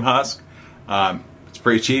psyllium husk. It's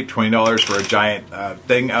pretty cheap, $20 for a giant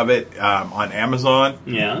thing of it on Amazon.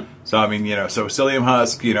 Yeah. So so psyllium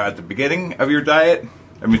husk, at the beginning of your diet.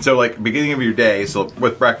 Beginning of your day. So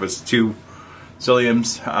with breakfast, 2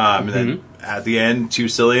 psylliums, and then at the end 2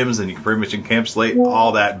 psylliums, and you can pretty much encapsulate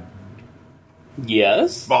all that.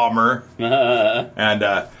 Yes. Bomber.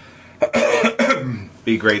 And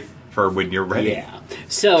be great for when you're ready. Yeah.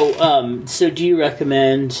 So do you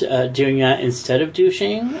recommend doing that instead of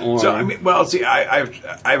douching? Or? So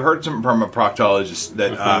I've heard from a proctologist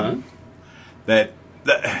that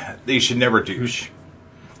you should never douche.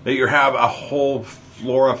 That you have a whole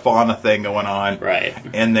flora fauna thing going on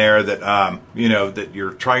in there that that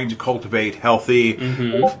you're trying to cultivate healthy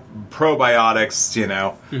probiotics.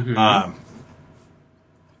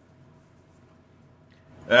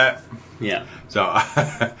 Yeah. So,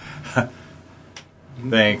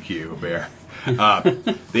 thank you, Bear.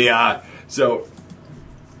 So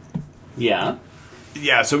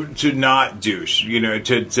to not douche,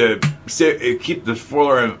 to keep the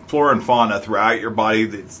flora and fauna throughout your body.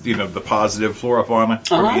 That's the positive flora fauna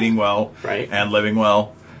from eating well and living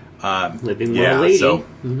well. Living well, lady.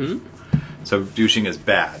 So douching is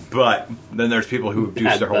bad, but then there's people who have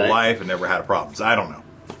douched their whole life and never had a problem. So I don't know.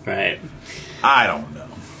 Right. I don't know.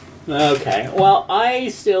 Okay. Well, I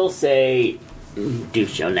still say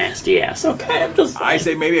douche your nasty ass. Okay, I'm just saying. I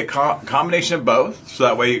say maybe a combination of both, so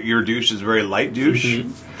that way your douche is very light douche.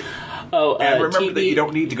 Oh, and remember that you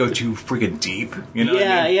don't need to go too freaking deep.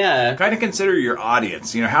 Yeah. Kind of consider your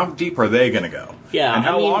audience. How deep are they going to go? Yeah. And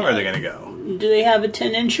how long are they going to go? Do they have a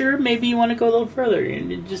 10-incher? Maybe you want to go a little further.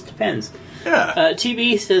 It just depends. Yeah.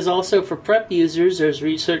 TB says also for PrEP users, there's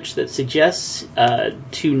research that suggests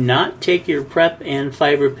to not take your PrEP and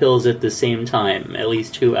fiber pills at the same time, at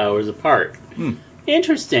least 2 hours apart.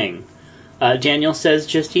 Interesting. Daniel says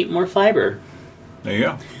just eat more fiber. There you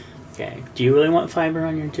go. Okay. Do you really want fiber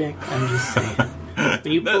on your dick? I'm just saying.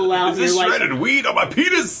 When you pull out, Is this you're shredded weed on my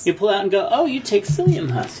penis? You pull out and go, oh, you take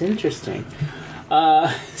psyllium husk. Interesting.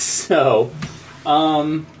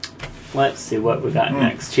 Let's see what we got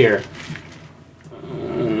next here.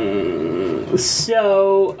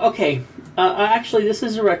 Okay. Actually, this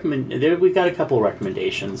is a we've got a couple of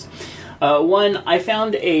recommendations. One, I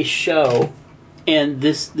found a show, and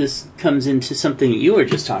this comes into something that you were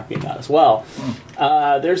just talking about as well.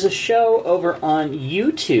 There's a show over on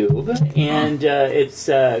YouTube, and it's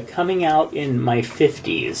coming out in my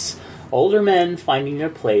 50s. Older men finding their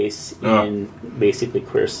place in basically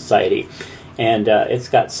queer society. And it's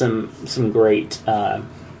got some great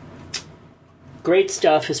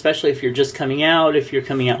stuff, especially if you're just coming out, if you're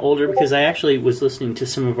coming out older, because I actually was listening to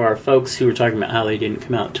some of our folks who were talking about how they didn't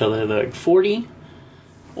come out until they're like 40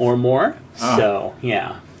 or more. So,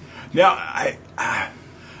 yeah. Now, I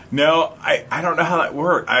don't know how that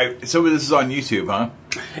works. So this is on YouTube, huh?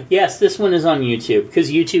 Yes, this one is on YouTube,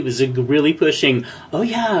 because YouTube is really pushing, oh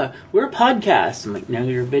yeah, we're a podcast. I'm like, no,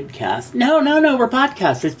 you're a vidcast. No, we're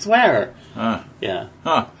podcast, I swear. Yeah.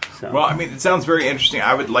 Huh. So. Well, I mean, it sounds very interesting.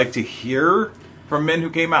 I would like to hear from men who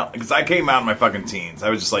came out, because I came out in my fucking teens. I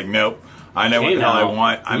was just like, nope, I know what the hell I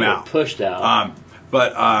want, I'm out. Pushed out.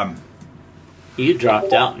 But you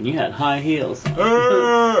dropped out and you had high heels.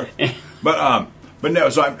 But no,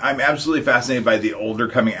 so I'm absolutely fascinated by the older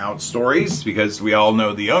coming out stories, because we all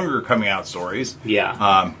know the younger coming out stories. Yeah.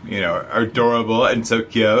 Are adorable and so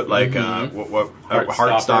cute, like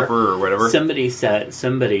Heartstopper or whatever. Somebody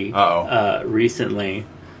recently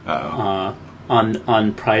on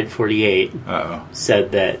Pride48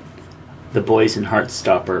 said that the boys in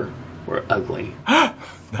Heartstopper were ugly.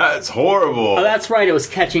 That's horrible. Oh, that's right. It was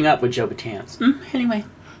catching up with Joe Batance. Anyway.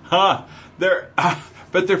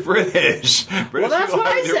 But they're British. Well, that's what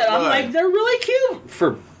I said. I'm like, they're really cute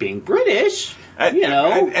for being British. And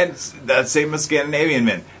that same with Scandinavian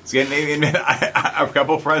men. Scandinavian men, a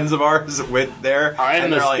couple friends of ours went there.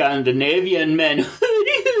 I'm a Scandinavian man.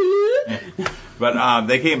 But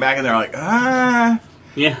they came back and they're like,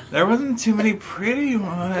 yeah, there wasn't too many pretty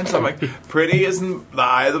ones. I'm like, pretty isn't the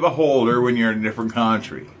eye of the beholder when you're in a different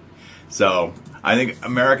country. So I think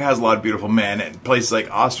America has a lot of beautiful men, and places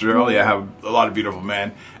like Australia have a lot of beautiful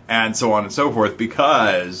men, and so on and so forth,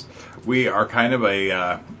 because we are kind of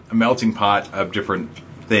a melting pot of different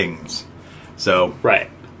things. So right.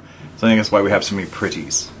 So I think that's why we have so many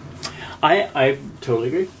pretties. I totally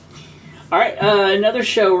agree. All right, another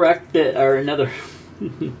show wreck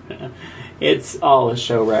it's all a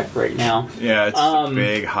show wreck right now. Yeah, it's a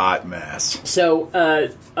big hot mess. So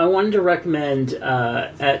I wanted to recommend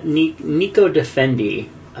at Nico Defendi.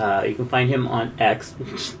 You can find him on X.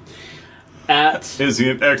 Is he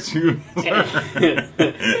an X user?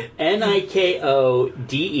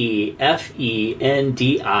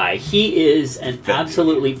 Nikodefendi. He is an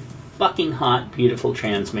absolutely fucking hot, beautiful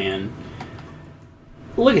trans man.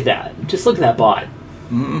 Look at that. Just look at that bod.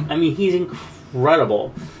 Mm-hmm. I mean, he's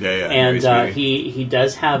incredible. Yeah. And he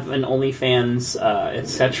does have an OnlyFans,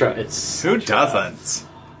 etc. Who doesn't?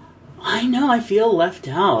 I know. I feel left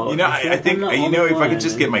out. I think if I could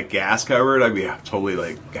just get my gas covered, I'd be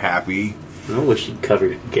totally happy. I wish you'd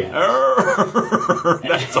covered your gas.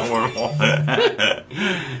 That's horrible.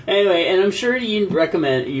 Anyway, and I'm sure you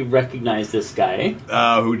recognize this guy.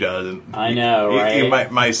 Who doesn't? I know,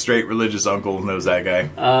 right? My straight religious uncle knows that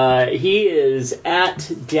guy. He is at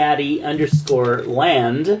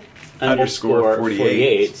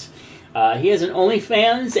daddy_land_48. He has an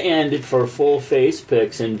OnlyFans, and for full face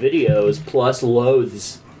pics and videos, plus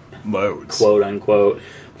loads, quote unquote,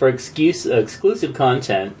 for exclusive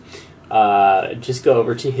content. Just go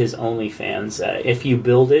over to his OnlyFans. If you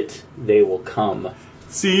build it, they will come.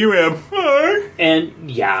 CUM.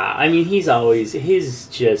 And yeah, I mean, he's one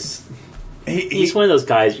of those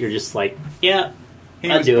guys you're just like, yeah,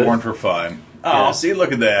 I'll do it. He was born for fun. Oh, yeah. See,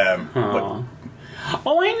 look at them. Oh,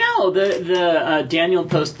 I know. The Daniel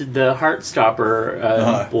posted the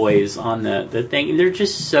Heartstopper boys on the thing. They're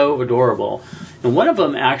just so adorable. And one of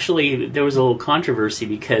them, actually, there was a little controversy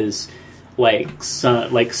because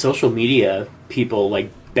social media people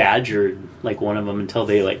badgered one of them until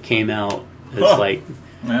they came out as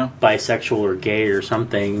bisexual or gay or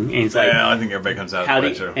something. And he's I think everybody comes out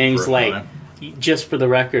as bisexual. And he's just for the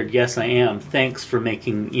record, yes, I am. Thanks for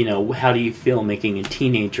making, how do you feel making a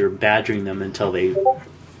teenager badgering them until they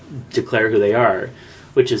declare who they are,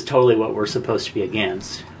 which is totally what we're supposed to be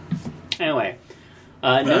against. Anyway.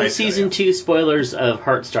 No season 2 spoilers of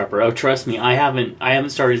Heartstopper. Oh, trust me, I haven't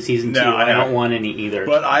started season 2. I don't want any either.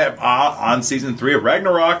 But I am on season 3 of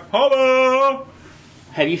Ragnarok. Hello!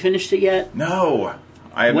 Have you finished it yet? No.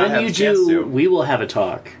 I have not When had you the chance do, to. we will have a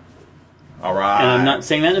talk. All right. And I'm not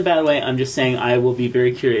saying that in a bad way. I'm just saying I will be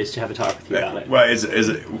very curious to have a talk with you about it. Well, is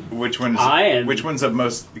it which one's which one's of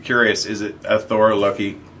most curious? Is it Thor or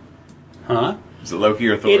Loki? Huh? Is it Loki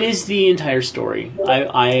or Thor? It is the entire story.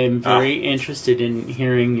 I am very interested in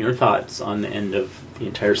hearing your thoughts on the end of the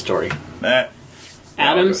entire story.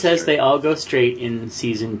 Adam says they all go straight in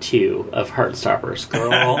season 2 of Heartstoppers.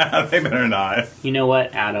 Girl, they better not. you know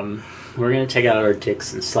what, Adam? We're gonna take out our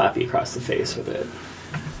dicks and slap you across the face with it.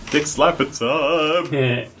 Dick slapping time.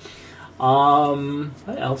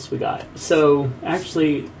 What else we got? So,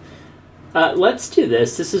 actually, let's do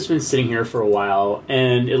this. This has been sitting here for a while,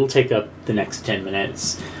 and it'll take up the next 10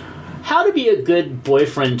 minutes. How to be a good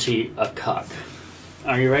boyfriend to a cuck.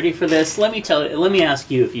 Are you ready for this? Let me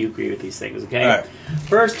ask you if you agree with these things, okay? All right.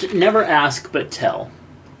 First, never ask but tell.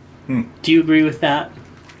 Do you agree with that?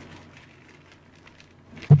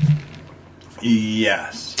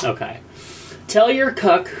 Yes. Okay. Tell your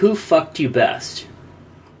cuck who fucked you best.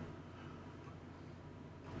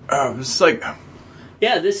 It's like...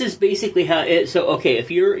 Yeah, this is basically how it... So, okay, if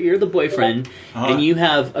you're the boyfriend and you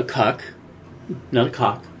have a cuck, not a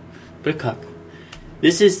cock, but a cuck.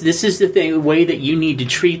 This is the way that you need to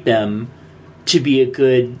treat them to be a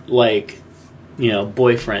good,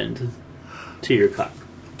 boyfriend to your cuck.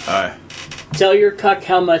 Tell your cuck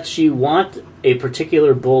how much you want a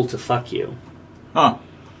particular bull to fuck you. Huh.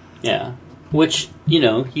 Yeah. Which, you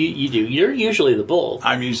do. You're usually the bull.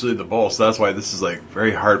 I'm usually the bull, so that's why this is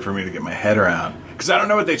very hard for me to get my head around. Because I don't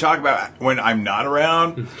know what they talk about when I'm not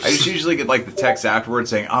around. I just usually get the text afterwards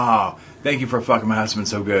saying, thank you for fucking my husband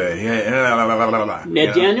so good. Yeah,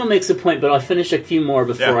 Now, Daniel makes a point, but I'll finish a few more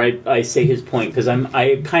before I say his point, because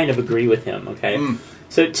I kind of agree with him, okay?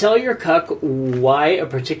 So tell your cuck why a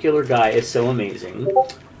particular guy is so amazing.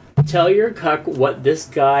 Tell your cuck what this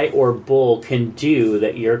guy or bull can do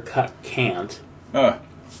that your cuck can't.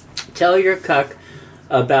 Tell your cuck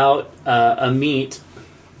about a meat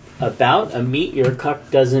your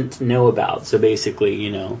cuck doesn't know about. So basically,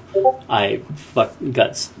 I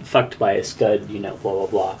got fucked by a stud, blah, blah,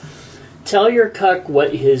 blah. Tell your cuck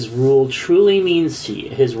what his role truly means to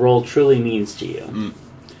you.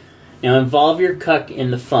 Now involve your cuck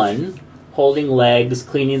in the fun. Holding legs,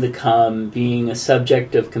 cleaning the cum, being a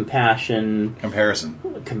subject of compassion. Comparison.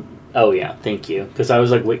 Oh, yeah, thank you. Because I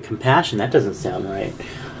was like, wait, compassion? That doesn't sound right.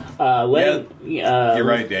 You're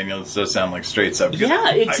right, Daniel. This does sound like straight stuff.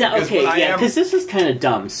 Yeah, exactly. Okay, because this is kind of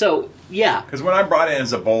dumb. So, yeah. Because when I'm brought in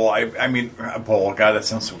as a bull, I mean, a bull, God, that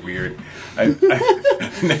sounds so weird. He's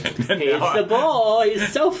the bull.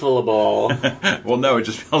 He's so full of bull. Well, no, it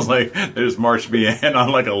just feels like they just marched me in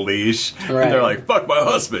on a leash. Right. And they're like, fuck my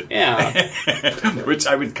husband. Yeah. Which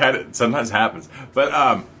I would sometimes happens.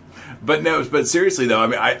 But seriously though, I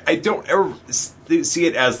mean, I don't ever see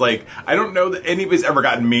it as I don't know that anybody's ever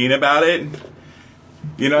gotten mean about it.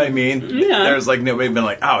 You know what I mean? Yeah. There's nobody been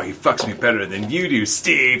like, oh, he fucks me better than you do,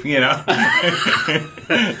 Steve. Nobody's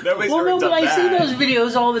well, no, but I see those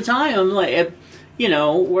videos all the time. Where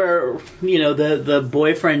the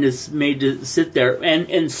boyfriend is made to sit there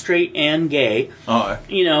and straight and gay,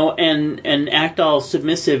 and act all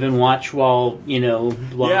submissive and watch while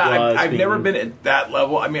blah. Yeah, I've never been at that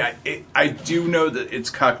level. I mean, I do know that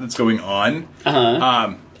it's cuck that's going on.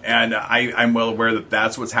 And I'm well aware that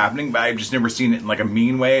that's what's happening, but I've just never seen it in a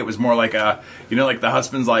mean way. It was more like the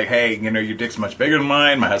husband's like, hey, your dick's much bigger than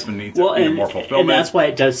mine. My husband needs more fulfillment. And that's why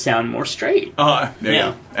it does sound more straight.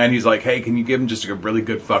 Yeah. And he's like, hey, can you give him just a really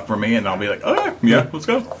good fuck for me? And I'll be like, oh, yeah, let's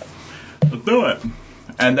go. Let's do it.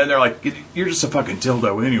 And then they're like, you're just a fucking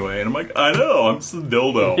dildo anyway. And I'm like, I know, I'm just a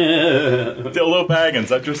dildo. Dildo Baggins,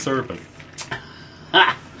 at your service.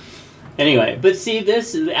 Anyway, but see,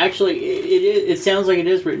 this is actually it sounds like it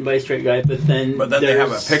is written by a straight guy, but then they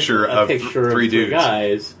have a picture of three dudes,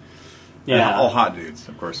 guys, yeah, all hot dudes,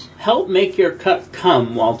 of course. Help make your cuck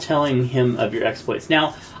come while telling him of your exploits.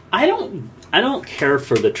 Now, I don't care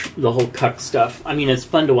for the whole cuck stuff. I mean, it's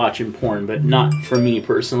fun to watch in porn, but not for me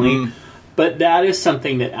personally. But that is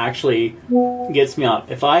something that actually gets me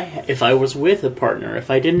out. If I was with a partner,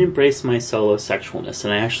 if I didn't embrace my solo sexualness,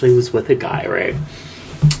 and I actually was with a guy, right?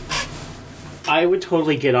 I would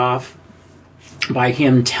totally get off by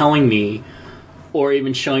him telling me or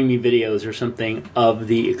even showing me videos or something of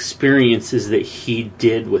the experiences that he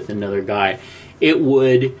did with another guy. It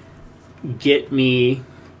would get me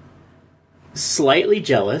slightly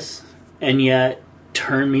jealous and yet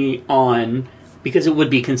turn me on because it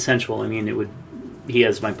would be consensual. I mean, he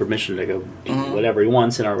has my permission to go do whatever he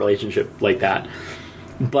wants in our relationship like that.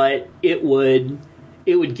 But it would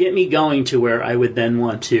get me going to where I would then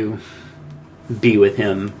want to be with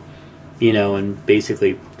him and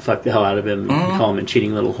basically fuck the hell out of him and call him a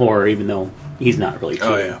cheating little whore, even though he's not really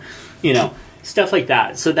cheating. Oh, yeah. Stuff like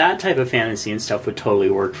that. So that type of fantasy and stuff would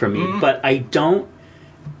totally work for me. But I don't,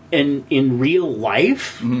 in real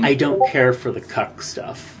life, I don't care for the cuck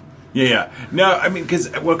stuff. Yeah. No, I mean,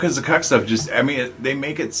 because the cuck stuff they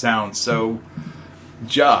make it sound so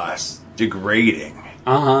just degrading.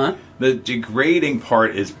 The degrading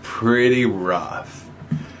part is pretty rough.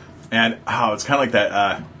 And, it's kind of like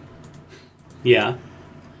that, Yeah.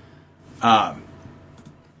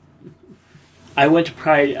 I went to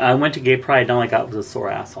Pride. I went to Gay Pride, and all I got was a sore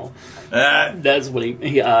asshole. That's what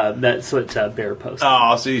that's what Bear posted.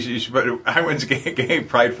 Oh, so you should put, I went to Gay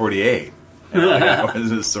Pride 48. And all I got was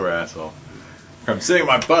a sore asshole. I'm sitting on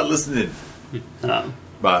my butt listening.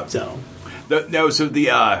 But So. Where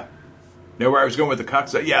I was going with the cuck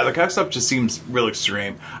stuff. Yeah, the cuck stuff just seems real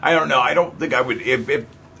extreme. I don't know. I don't think I would. If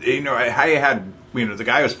I had, the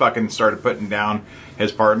guy who's fucking started putting down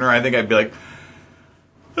his partner, I think I'd be like,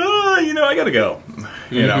 I gotta go.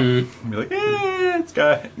 Be like, it's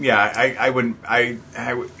got. Yeah, I wouldn't.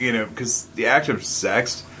 Because the act of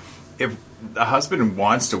sex, if the husband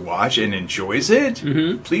wants to watch and enjoys it,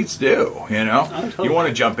 please do. Totally. You want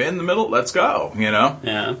to jump in the middle? Let's go. Yeah.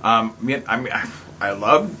 I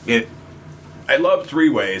love it. I love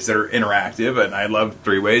 3-ways that are interactive, and I love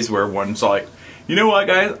 3-ways where one's like, you know what,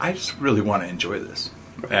 guys? I just really want to enjoy this,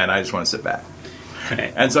 and I just want to sit back.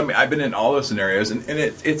 Okay. And so I've been in all those scenarios, and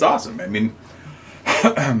it's awesome. I mean,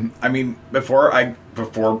 before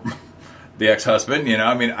the ex-husband,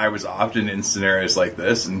 I was often in scenarios like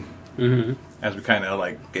this, and as we kind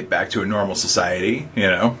of get back to a normal society,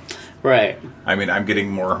 Right. I'm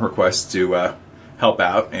getting more requests to help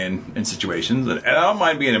out in situations, and I don't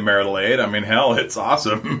mind being a marital aid. Hell, it's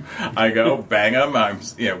awesome. I go bang them, I'm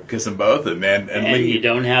kiss them both, and leave. You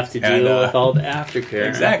don't have to deal with all the aftercare.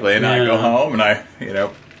 Exactly, and I go home and I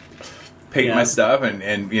paint my stuff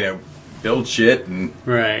and build shit and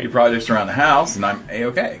do projects around the house, and I'm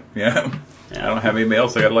A-okay. I don't have anybody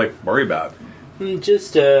else I gotta worry about.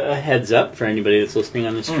 Just a heads up for anybody that's listening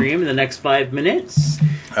on the stream. In the next 5 minutes,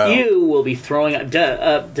 you will be throwing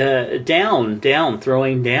throwing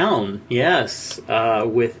down. Yes,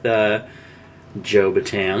 with Joe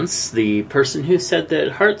Batance, the person who said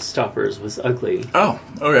that Heartstoppers was ugly. Oh,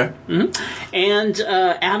 okay. And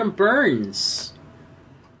Adam Burns,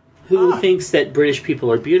 who thinks that British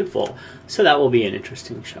people are beautiful. So that will be an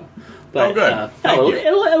interesting show. But, good.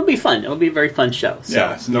 It'll be fun. It'll be a very fun show.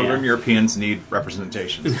 So, Northern Europeans need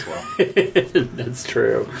representation as well. That's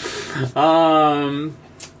true.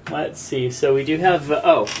 Let's see. So we do have...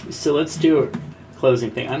 so let's do a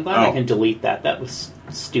closing thing. I'm glad I can delete that. That was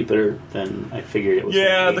stupider than I figured it was.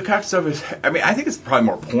 Yeah, the cock stuff is... I think it's probably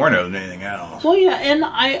more porno than anything else. Well,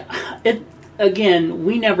 yeah, and again,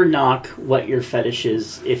 we never knock what your fetish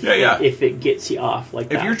is if it gets you off like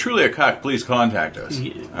that. If you're truly a cuck, please contact us.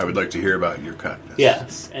 I would like to hear about your cuckness.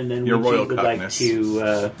 Yes, and then your we royal would cuckness. like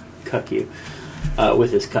to cuck you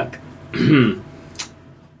with his cuck.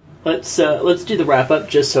 Let's do the wrap up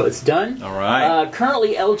just so it's done. All right.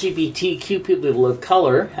 Currently, LGBTQ people of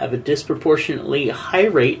color have a disproportionately high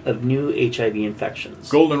rate of new HIV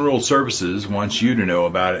infections. Golden Rule Services wants you to know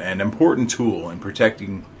about an important tool in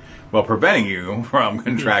preventing you from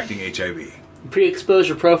contracting HIV.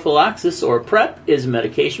 Pre-exposure prophylaxis, or PrEP, is a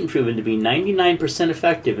medication proven to be 99%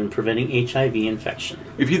 effective in preventing HIV infection.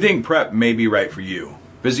 If you think PrEP may be right for you,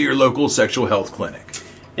 visit your local sexual health clinic.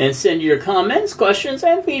 And send your comments, questions,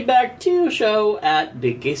 and feedback to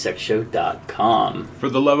show@biggaysexshow.com. For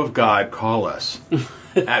the love of God, call us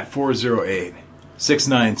at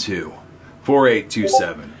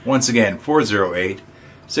 408-692-4827. Once again,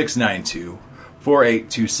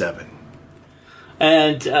 408-692-4827.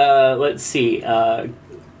 And let's see.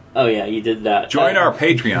 You did that. Join our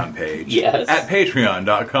Patreon page yes. at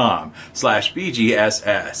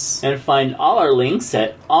patreon.com/BGSS. And find all our links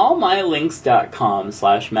at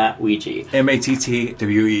allmylinks.com/MattWeegie.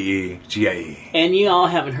 MattWeegie. And you all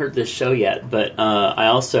haven't heard this show yet, but I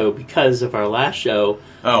also, because of our last show,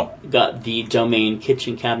 got the domain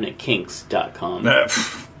kitchencabinetkinks.com.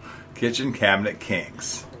 Kitchen Cabinet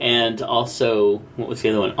Kinks. And also, what was the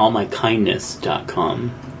other one?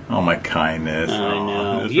 allmykindness.com. Oh, my kindness. I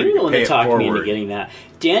know. You're the one that talked me into getting that.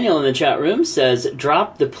 Daniel in the chat room says,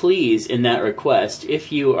 drop the please in that request.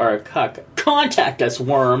 If you are a cuck, contact us,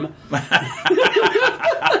 worm.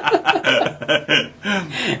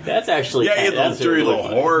 That's actually... Yeah, you little dirty little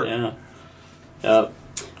whore. Yeah.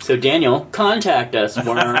 So, Daniel, contact us,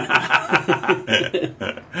 worm.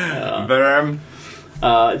 Worm.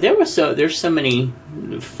 There's so many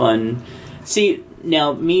fun... See...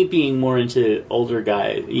 Now, me being more into older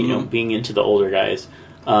guys, being into the older guys,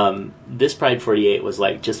 this Pride 48 was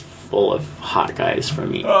like just full of hot guys for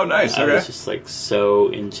me. Oh, nice. I Okay. was just like so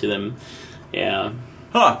into them. Yeah.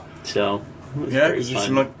 Huh. So, it was Yeah, very you fun.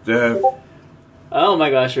 seem like Oh my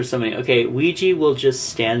gosh, there's so many. Okay, Ouija will just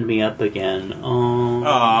stand me up again. Oh.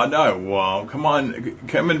 Oh, no, it won't. Come on.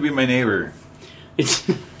 Come and be my neighbor.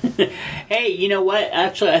 Hey, you know what?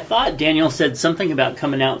 Actually, I thought Daniel said something about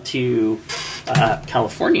coming out to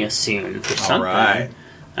California soon for something. All right.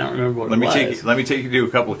 I don't remember what Let it me was. let me take you to a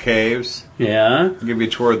couple of caves. Yeah? Give you a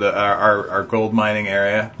tour of the our gold mining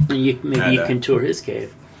area. Maybe And, you can tour his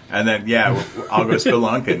cave. And then, I'll go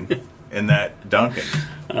spelunking in that Duncan.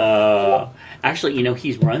 Actually,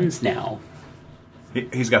 he runs now.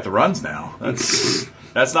 He's got the runs now.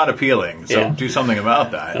 That's not appealing. So Yeah. do something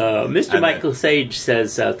about that. Mr. And Michael Sage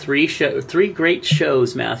says, three great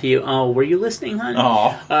shows, Matthew. Oh, were you listening,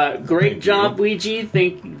 hon? Great Thank job, you. Ouija.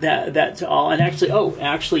 Thank that to all. And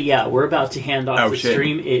actually, yeah, we're about to hand off the shit.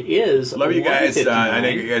 stream. It is. Love you guys. 1:59. I know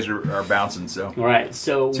you guys are bouncing. So All right,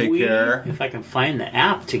 so Take care. if I can find the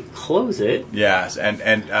app to close it. yes, and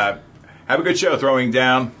have a good show. Throwing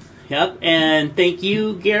down. Yep, and thank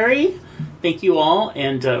you, Gary. Thank you all,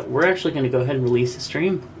 and we're actually going to go ahead and release the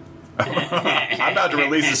stream. I'm about to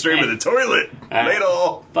release the stream of the toilet.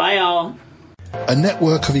 Ladle. Bye, all. A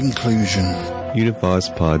network of inclusion.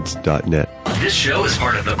 UnivazPods.net. This show is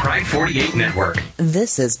part of the Pride 48 network.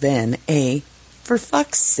 This has been a For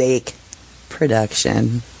Fuck's Sake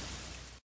production.